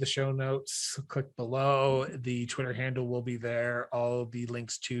Jeremy, the show notes, click below. The Twitter handle will be there. All the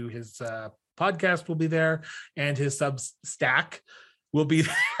links to his podcast will be there, and his Substack will be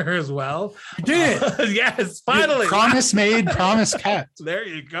there as well. You did it. Yes, finally. Promise made, promise kept. There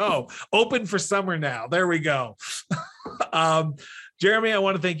you go. Open for summer now. There we go. Jeremy, I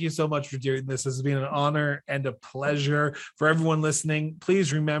want to thank you so much for doing this. This has been an honor and a pleasure. For everyone listening,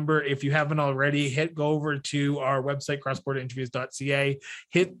 please remember, if you haven't already, go over to our website, crossborderinterviews.ca,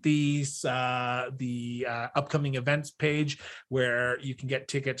 hit the upcoming events page where you can get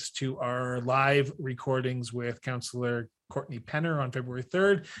tickets to our live recordings with Councillor Courtney Penner on February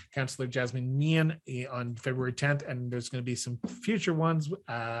 3rd, Councillor Jasmine Meehan on February 10th, and there's going to be some future ones.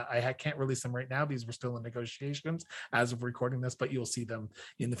 I can't release them right now because we're still in negotiations as of recording this, but you'll see them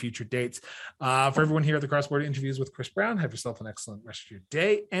in the future dates. For everyone here at the Cross Border Interviews with Chris Brown, have yourself an excellent rest of your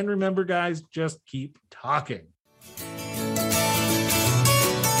day. And remember, guys, just keep talking.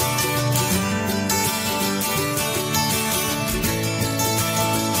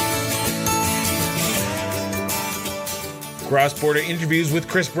 Cross Border Interviews with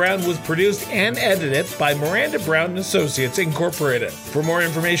Chris Brown was produced and edited by Miranda Brown & Associates Incorporated. For more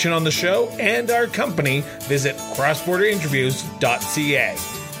information on the show and our company, visit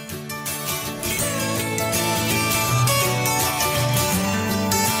crossborderinterviews.ca.